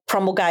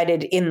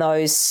promulgated in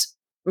those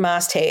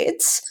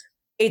mastheads,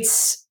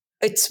 it's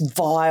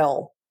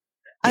vile.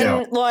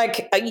 Yeah.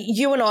 And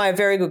you and I are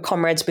very good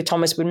comrades with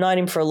Thomas. We've known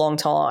him for a long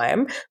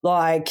time.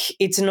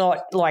 It's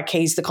not like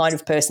he's the kind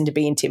of person to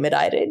be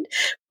intimidated.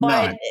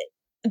 But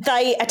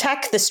they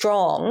attack the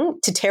strong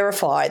to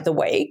terrify the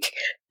weak.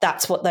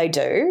 That's what they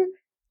do.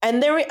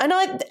 And they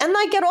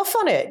get off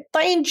on it.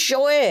 They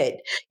enjoy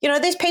it.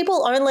 These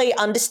people only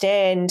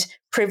understand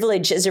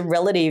privilege as a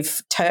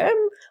relative term.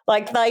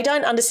 They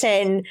don't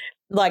understand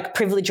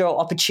privilege or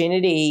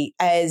opportunity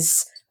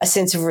as a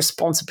sense of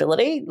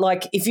responsibility.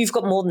 If you've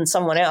got more than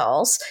someone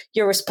else,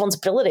 your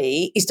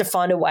responsibility is to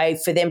find a way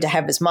for them to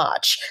have as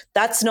much.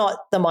 That's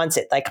not the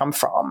mindset they come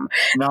from.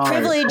 No.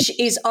 Privilege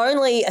is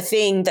only a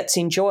thing that's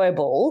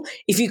enjoyable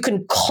if you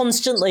can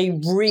constantly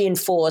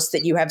reinforce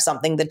that you have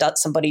something that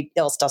somebody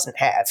else doesn't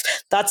have.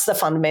 That's the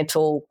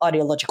fundamental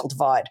ideological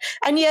divide.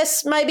 And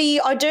yes,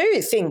 maybe I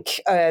do think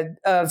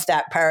of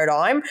that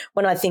paradigm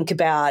when I think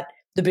about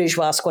the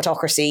bourgeois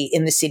squattocracy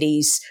in the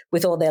cities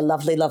with all their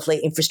lovely, lovely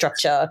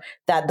infrastructure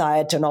that they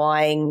are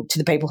denying to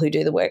the people who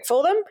do the work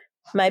for them.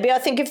 Maybe I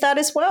think of that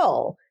as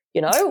well.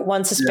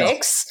 One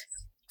suspects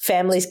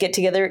families get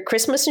together at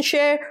Christmas and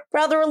share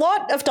rather a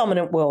lot of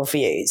dominant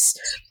worldviews.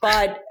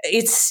 But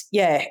it's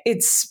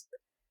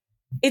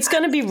It's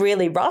going to be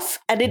really rough,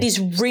 and it is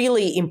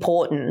really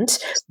important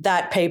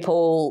that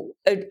people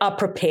are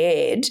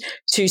prepared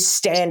to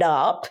stand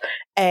up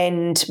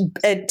and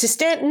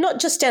not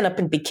just stand up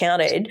and be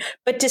counted,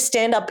 but to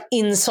stand up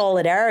in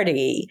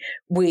solidarity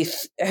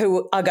with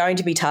who are going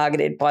to be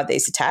targeted by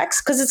these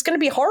attacks, because it's going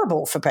to be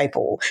horrible for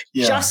people,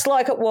 just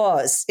like it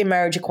was in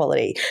marriage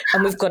equality.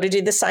 And we've got to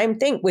do the same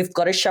thing. We've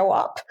got to show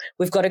up.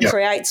 We've got to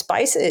create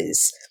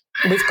spaces.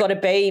 We've got to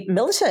be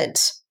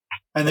militant.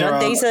 And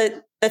these are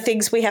the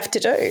things we have to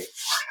do.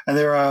 And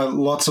there are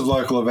lots of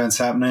local events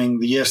happening.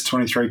 The Yes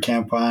 23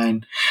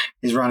 campaign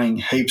is running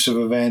heaps of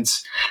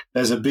events.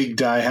 There's a big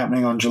day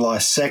happening on July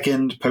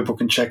 2nd. People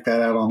can check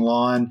that out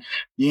online.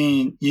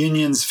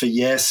 Unions for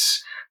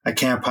Yes are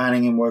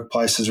campaigning in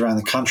workplaces around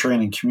the country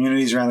and in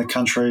communities around the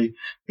country.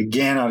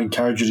 Again, I'd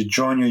encourage you to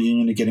join your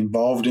union to get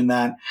involved in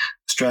that.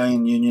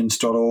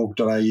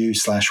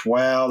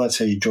 australianunions.org.au/wow. That's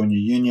how you join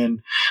your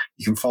union.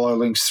 You can follow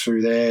links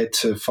through there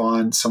to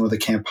find some of the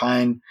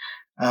campaign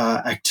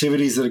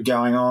activities that are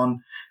going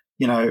on.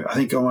 You know, I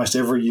think almost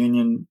every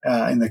union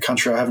in the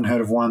country, I haven't heard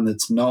of one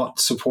that's not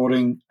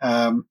supporting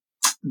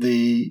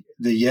the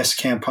Yes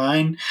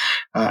campaign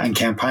and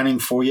campaigning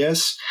for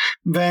Yes.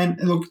 Van,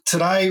 look,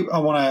 today I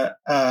want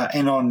to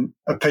end on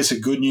a piece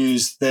of good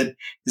news that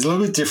is a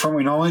little bit different.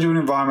 We normally do an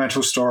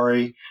environmental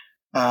story,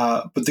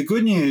 but the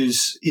good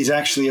news is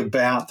actually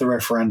about the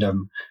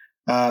referendum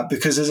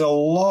because there's a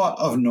lot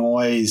of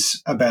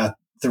noise about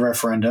the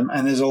referendum,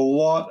 and there's a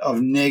lot of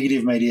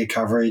negative media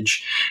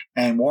coverage,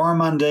 and Warren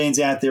Mundine's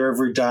out there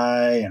every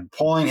day, and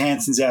Pauline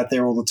Hanson's out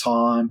there all the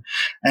time,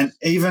 and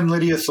even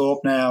Lydia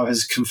Thorpe now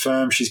has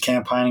confirmed she's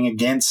campaigning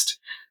against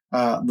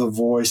the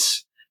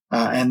Voice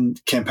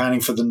and campaigning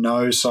for the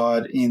no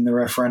side in the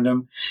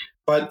referendum.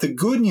 But the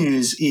good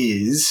news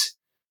is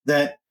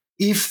that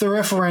if the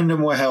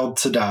referendum were held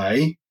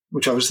today,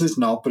 which obviously it's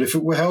not, but if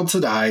it were held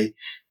today,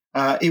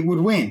 it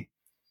would win.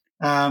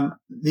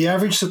 The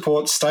average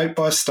support state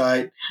by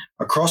state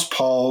across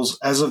polls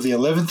as of the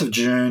 11th of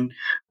June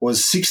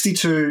was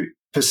 62%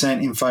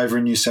 in favour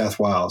in New South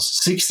Wales,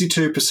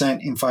 62%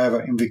 in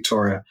favour in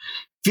Victoria,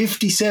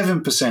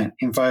 57%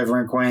 in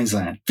favour in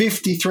Queensland,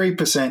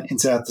 53% in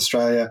South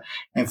Australia,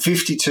 and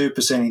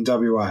 52% in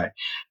WA.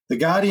 The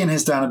Guardian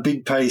has done a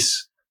big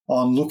piece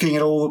on looking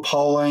at all the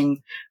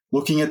polling,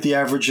 looking at the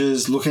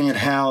averages, looking at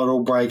how it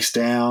all breaks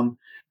down.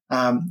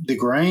 The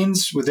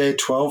Greens, with their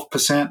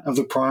 12% of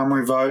the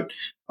primary vote,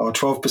 or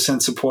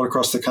 12% support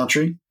across the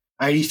country,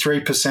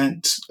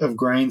 83% of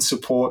Greens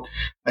support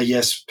a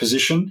Yes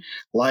position.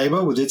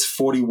 Labor, with its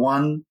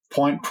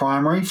 41-point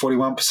primary,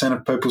 41%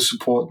 of people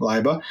support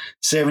Labor,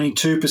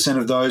 72%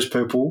 of those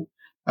people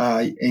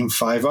in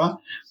favour.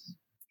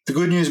 The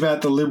good news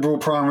about the Liberal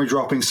primary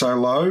dropping so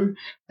low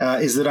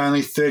is that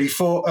only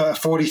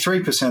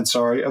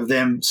 43% of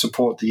them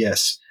support the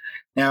Yes.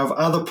 Now, of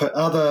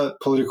other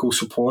political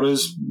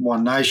supporters,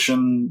 One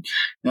Nation,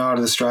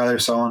 United Australia,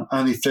 so on,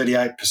 only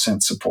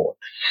 38% support.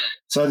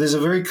 So there's a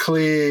very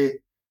clear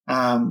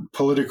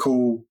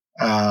political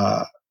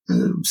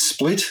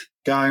split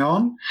going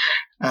on.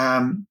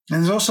 And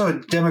there's also a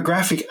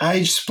demographic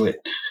age split.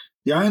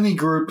 The only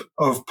group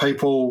of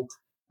people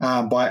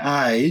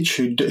by age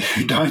who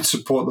don't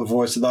support the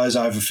Voice are those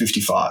over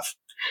 55.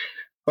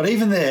 But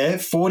even there,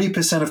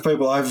 40% of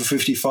people over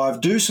 55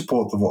 do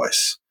support the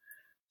Voice.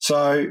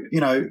 So,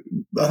 you know,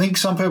 I think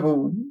some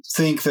people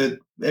think that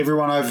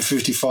everyone over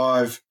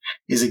 55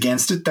 is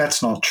against it.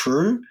 That's not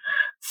true.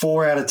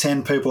 4 out of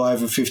 10 people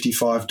over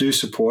 55 do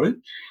support it.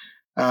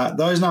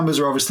 Those numbers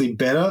are obviously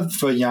better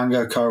for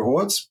younger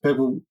cohorts.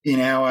 People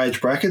in our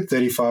age bracket,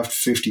 35 to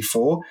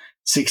 54,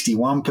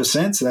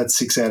 61%, so that's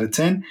 6 out of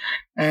 10.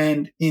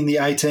 And in the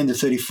 18 to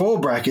 34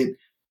 bracket,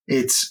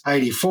 it's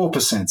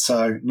 84%,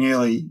 so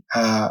nearly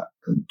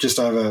just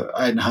over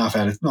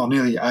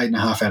nearly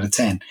 8.5 out of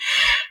 10.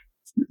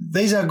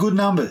 These are good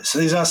numbers.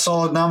 These are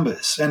solid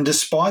numbers. And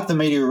despite the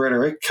media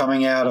rhetoric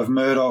coming out of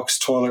Murdoch's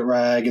toilet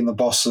rag and the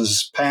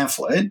boss's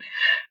pamphlet,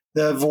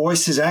 the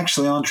Voice is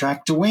actually on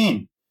track to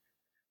win.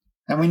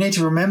 And we need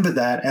to remember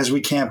that as we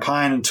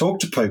campaign and talk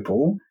to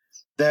people,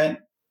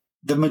 that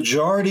the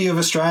majority of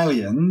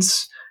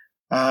Australians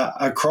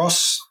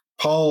across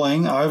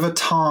polling over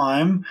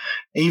time,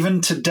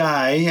 even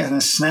today, and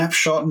a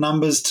snapshot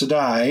numbers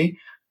today,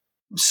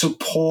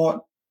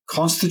 support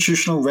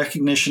constitutional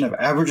recognition of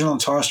Aboriginal and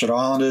Torres Strait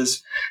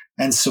Islanders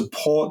and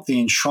support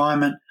the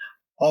enshrinement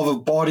of a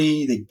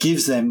body that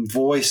gives them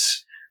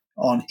voice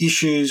on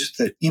issues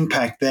that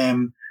impact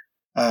them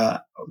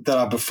that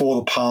are before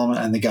the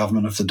Parliament and the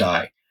government of the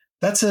day.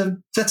 That's a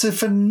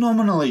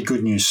phenomenally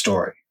good news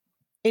story.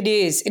 It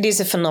is. It is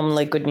a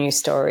phenomenally good news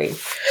story.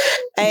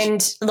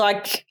 And,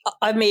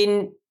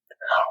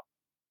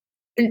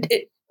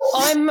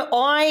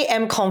 I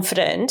am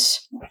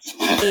confident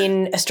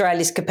in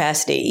Australia's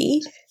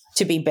capacity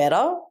to be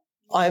better.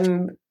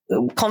 I'm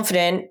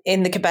confident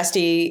in the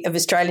capacity of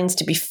Australians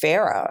to be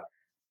fairer.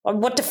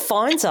 What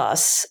defines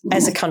us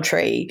as a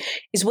country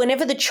is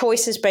whenever the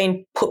choice has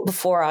been put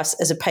before us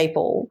as a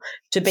people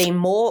to be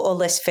more or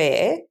less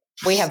fair,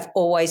 we have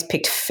always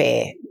picked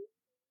fair.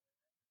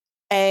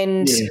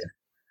 And Yeah.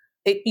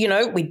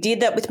 We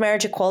did that with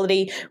marriage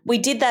equality. We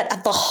did that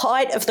at the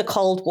height of the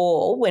Cold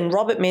War when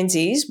Robert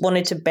Menzies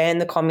wanted to ban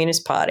the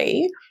Communist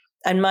Party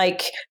and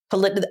make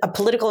a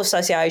political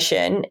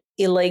association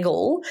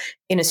illegal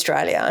in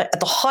Australia. At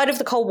the height of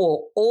the Cold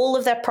War, all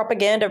of that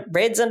propaganda,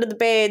 Reds under the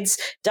beds,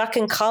 duck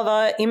and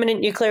cover, imminent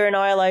nuclear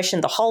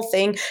annihilation, the whole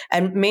thing,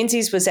 and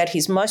Menzies was at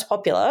his most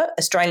popular,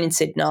 Australians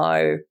said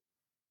no,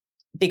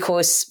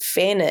 because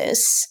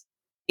fairness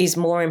is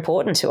more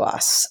important to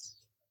us.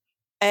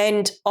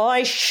 And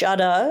I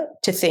shudder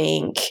to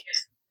think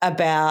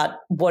about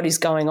what is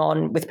going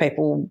on with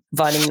people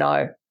voting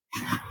no,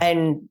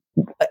 and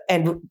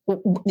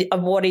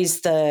what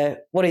is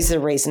the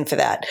reason for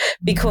that?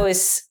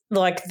 Because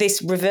like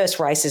this reverse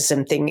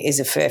racism thing is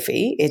a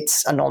furphy.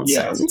 It's a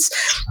nonsense.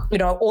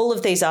 Yes. All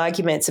of these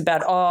arguments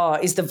about,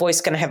 is the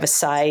voice going to have a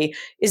say?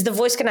 Is the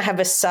voice going to have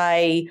a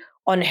say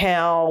on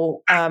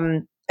how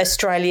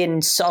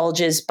Australian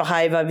soldiers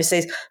behave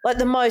overseas? Like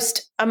the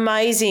most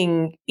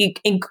amazing,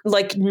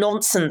 like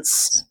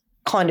nonsense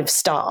kind of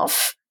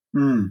stuff.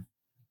 Mm.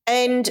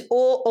 And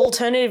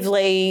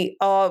alternatively,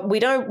 we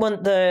don't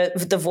want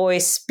the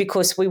voice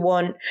because we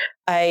want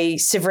a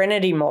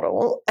sovereignty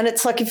model. And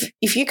it's like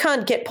if you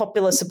can't get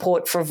popular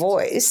support for a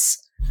voice,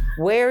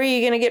 where are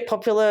you going to get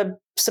popular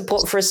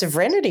support for a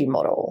sovereignty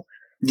model?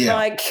 Yeah.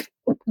 Like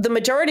the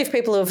majority of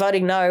people who are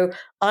voting no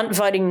aren't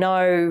voting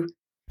no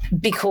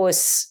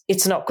because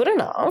it's not good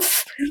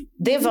enough.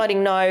 They're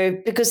voting no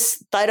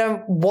because they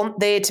don't want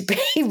there to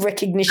be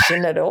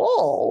recognition at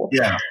all.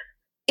 Yeah.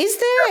 Is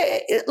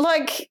there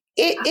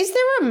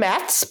a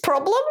maths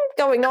problem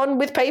going on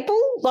with people?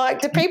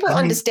 Like, do people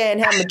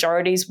understand how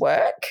majorities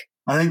work?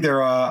 I think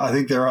there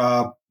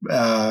are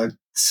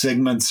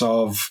segments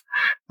of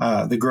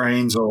the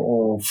Greens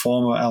or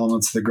former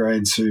elements of the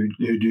Greens who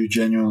do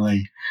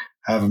genuinely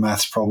have a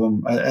maths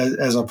problem.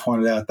 As I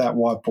pointed out, that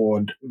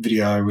whiteboard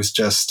video was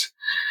just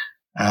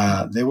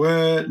there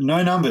were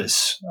no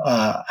numbers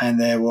and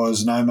there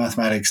was no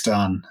mathematics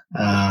done.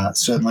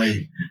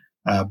 Certainly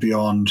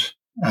beyond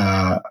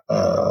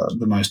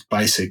the most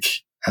basic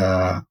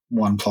 1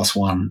 +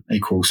 1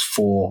 =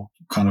 4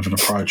 kind of an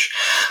approach.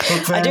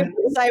 Look, I do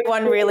say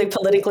one really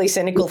politically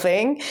cynical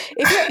thing.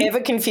 If you're ever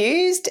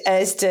confused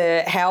as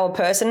to how a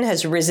person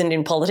has risen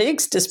in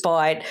politics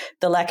despite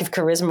the lack of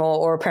charisma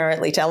or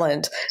apparently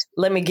talent,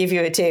 let me give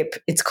you a tip.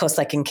 It's because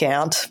they can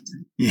count.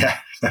 Yeah,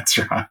 that's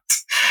right.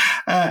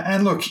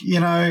 And look,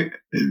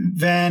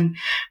 Van,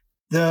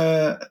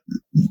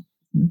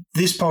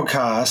 this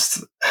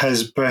podcast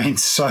has been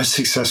so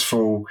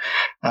successful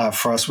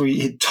for us. We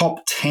hit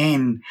top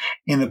 10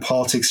 in the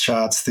politics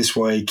charts this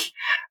week.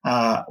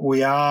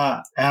 We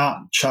are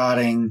out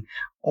charting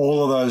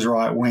all of those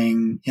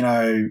right-wing,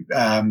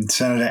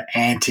 Senator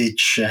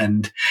Antich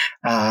and,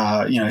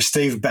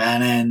 Steve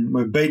Bannon.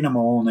 We've beaten them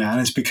all now, and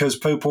it's because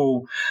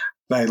people –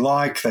 they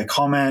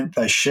comment,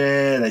 they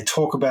share, they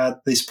talk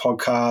about this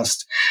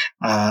podcast,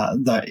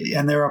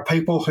 and there are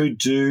people who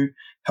do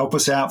help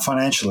us out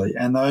financially,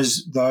 and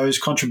those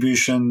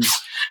contributions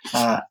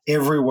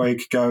every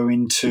week go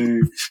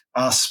into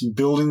us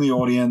building the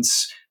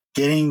audience,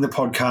 getting the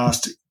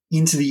podcast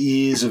into the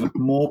ears of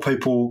more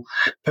people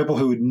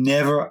who would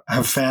never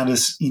have found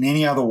us in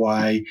any other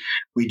way.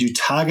 We do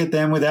target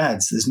them with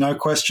ads. There's no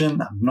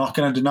question. I'm not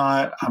going to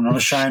deny it. I'm not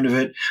ashamed of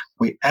it.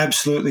 We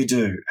absolutely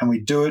do. And we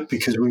do it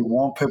because we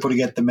want people to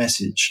get the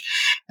message.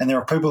 And there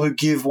are people who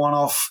give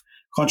one-off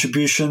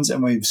contributions,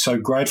 and we're so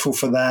grateful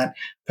for that.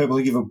 People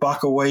who give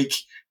 $1 a week,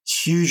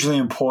 hugely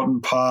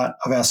important part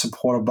of our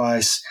supporter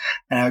base,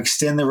 and our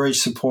Extend the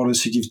Reach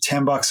supporters who give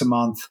 $10 a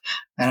month,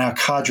 and our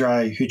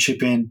cadre who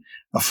chip in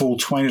a full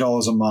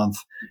 $20 a month.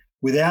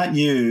 Without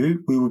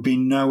you, we would be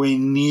nowhere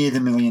near the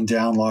 1 million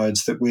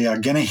downloads that we are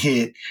going to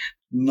hit,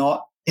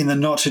 not in the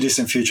not too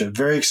distant future.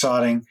 Very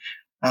exciting.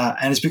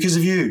 And it's because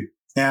of you.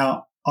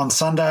 Now, on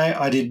Sunday,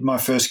 I did my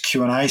first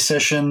Q&A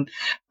session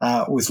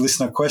with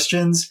listener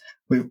questions.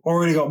 We've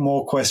already got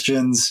more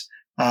questions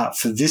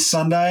for this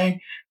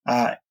Sunday.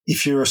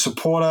 If you're a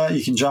supporter,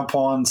 you can jump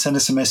on, send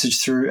us a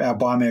message through our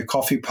Buy Me a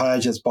Coffee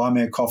page. That's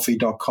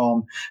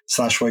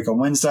buymeacoffee.com/week on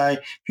Wednesday.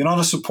 If you're not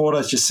a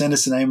supporter, just send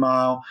us an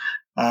email.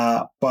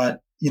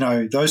 But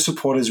those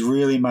supporters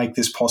really make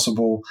this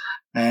possible.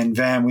 And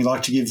Van, we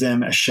like to give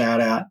them a shout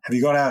out. Have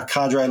you got our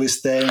cadre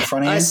list there in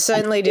front of you? I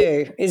certainly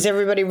do. Is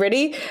everybody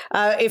ready?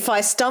 If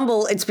I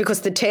stumble, it's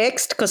because the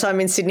text, because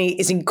I'm in Sydney,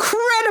 is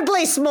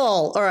incredibly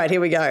small. All right,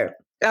 here we go.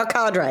 Our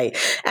cadre: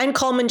 Anne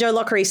Coleman, Joe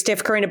Lockery,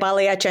 Steph, Karina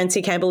Barley,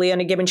 Jancy Campbell,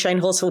 Leona Gibbon,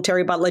 Shane Horsfall,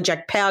 Terry Butler,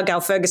 Jack Power, Gail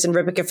Ferguson,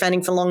 Rebecca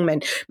Fanning for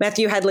Longman,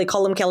 Matthew Hadley,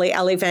 Colin Kelly,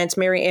 Ali Vance,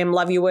 Mary M,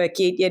 Love Your Work,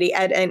 Yeti,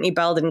 Anthony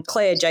Balden,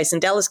 Claire,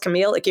 Jason Dallas,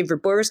 Camille,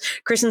 Akiva Burris,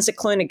 Kristen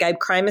Cicluna, Gabe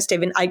Kramer,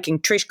 Stephen Aiken,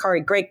 Trish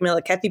Corey, Greg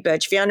Miller, Kathy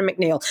Birch, Fiona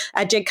McNeil,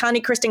 Jed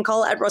Carney, Kristen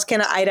Cole, Ross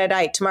Kenner,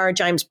 888, Tamara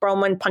James,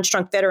 Bronwyn, Punch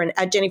Drunk Veteran,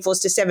 Jenny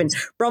Forster 7,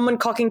 Bronwyn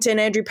Cockington,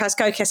 Andrew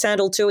Pascoe,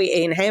 Cassandra Tui,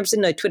 Ian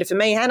Hampson, no Twitter for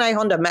me, Hannah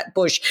Honda, Matt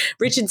Bush,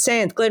 Richard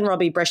Sands, Glenn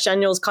Robbie, Bresh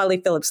Daniel, Daniels,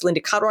 Kylie Phillips, Linda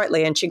Cartwright,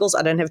 Leanne Chiggles.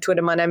 I don't have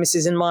Twitter. My name is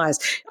Susan Myers.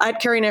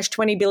 At Kerry Nash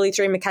 20, Billy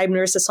 3, McCabe,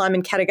 Narissa,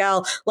 Simon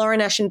Catagal,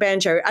 Lauren Ash and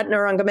Banjo, at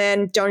Narunga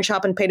Man, John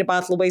Sharp and Peter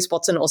Barth, Louise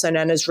Watson, also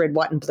known as Red,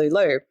 White and Blue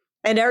Lou.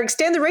 And our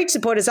Extend the Reach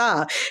supporters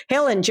are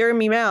Helen,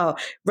 Jeremy Mao,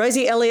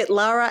 Rosie Elliott,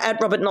 Lara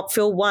at Robert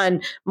Knockfield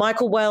 1,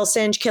 Michael Whale,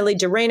 Sanj Kelly,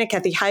 Dorena,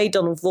 Kathy Hay,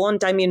 Donald Vaughan,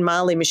 Damien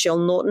Marley, Michelle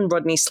Norton,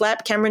 Rodney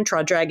Slap, Cameron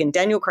Tridragon,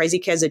 Daniel Crazy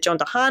Keza, John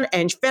DeHaan,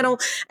 Ange Fennell,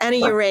 Anna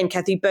Uran,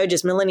 Kathy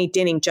Burgess, Melanie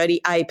Denning, Jodie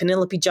A,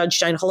 Penelope Judge,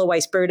 Jane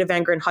Holloway, Spirit of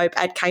Anger and Hope,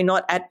 at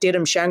K-Not, at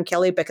Didham, Sharon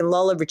Kelly, Beck and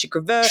Lola, Richard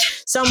Graver,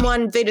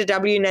 Someone, Vita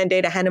W,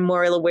 Nandita, Hannah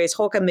Morella, Wes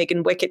Hawker,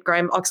 Megan Wickett,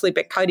 Graham Oxley,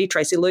 Beck Cody,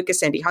 Tracy Lucas,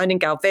 Sandy Honan,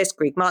 Gail Vest,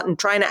 Greg Martin,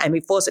 Trainer, Amy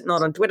Fawcett,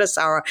 not on Twitter,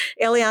 Sarah,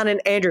 Eliane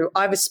and Andrew,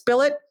 Ivor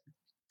Spillett,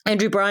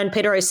 Andrew Bryan,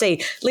 Peter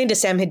O.C., Linda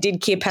Sam Hadid,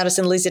 Keir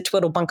Patterson, Liz at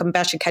Twiddle, Bunkum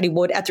Basher, Katie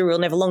Wood, at the Real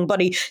Never Long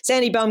Body,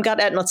 Sandy Baumgart,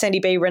 at Not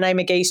Sandy B, Renee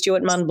McGee,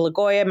 Stuart Munn,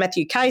 Blagoya,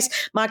 Matthew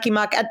Case, Marky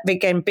Mark, at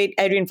Vic and Bit,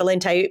 Adrian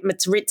Valente,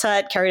 Mitzritza,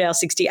 at Carrydale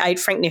 68,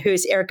 Frank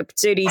Nahus, Erica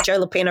Pizzuti,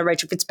 Joe Lapina,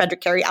 Rachel Fitzpatrick,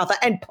 Kerry Arthur,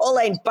 and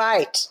Pauline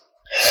Bate.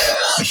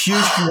 A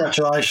huge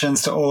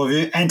congratulations to all of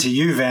you and to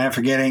you, Van,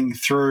 for getting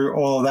through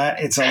all of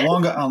that. It's a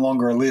longer and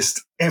longer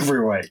list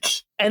every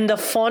week. And the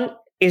font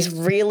is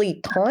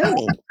really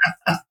tiny.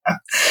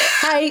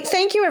 Hey,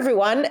 thank you,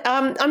 everyone.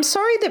 I'm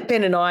sorry that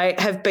Ben and I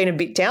have been a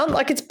bit down.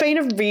 Like, it's been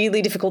a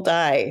really difficult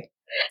day.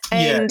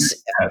 And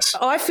yes.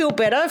 I feel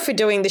better for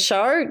doing the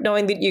show,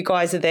 knowing that you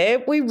guys are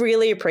there. We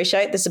really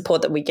appreciate the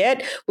support that we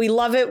get. We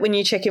love it when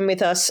you check in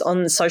with us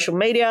on social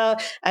media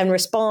and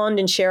respond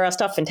and share our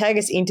stuff and tag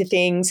us into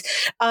things.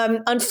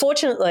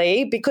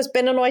 Unfortunately, because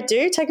Ben and I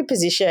do take a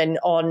position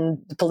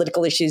on the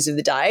political issues of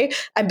the day,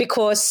 and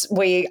because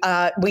we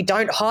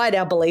don't hide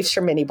our beliefs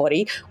from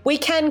anybody, we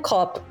can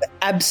cop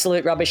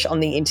absolute rubbish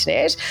on the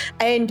internet.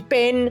 And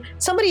Ben,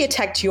 somebody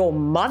attacked your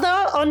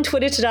mother on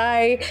Twitter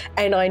today,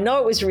 and I know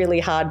it was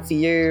really hard for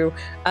you.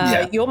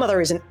 Your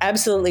mother is an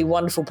absolutely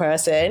wonderful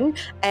person,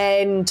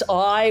 and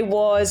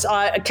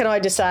can I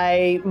just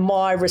say,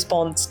 my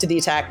response to the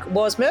attack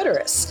was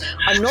murderous.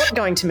 I'm not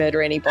going to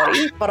murder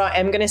anybody, but I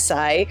am going to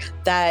say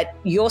that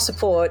your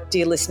support,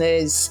 dear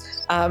listeners,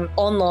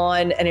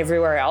 online and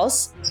everywhere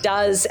else,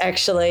 does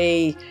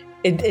actually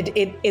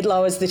it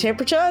lowers the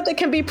temperature that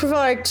can be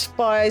provoked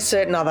by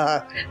certain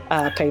other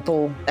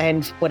people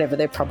and whatever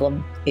their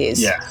problem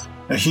is. Yeah.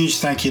 A huge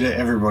thank you to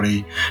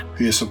everybody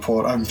for your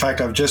support. In fact,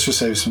 I've just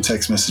received some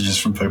text messages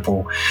from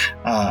people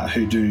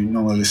who do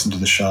normally listen to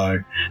the show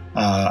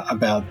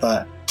about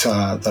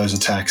those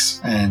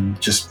attacks, and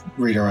just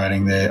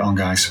reiterating their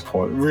ongoing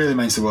support. It really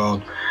means the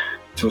world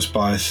to us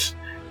both.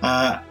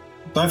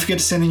 Don't forget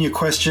to send in your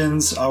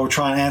questions. I will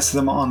try and answer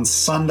them on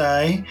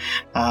Sunday.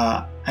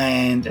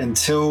 And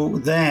until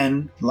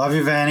then, love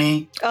you,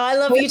 Vanny. I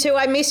love you too.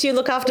 I miss you.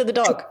 Look after the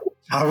dog.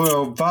 I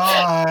will. Bye.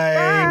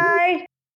 Bye.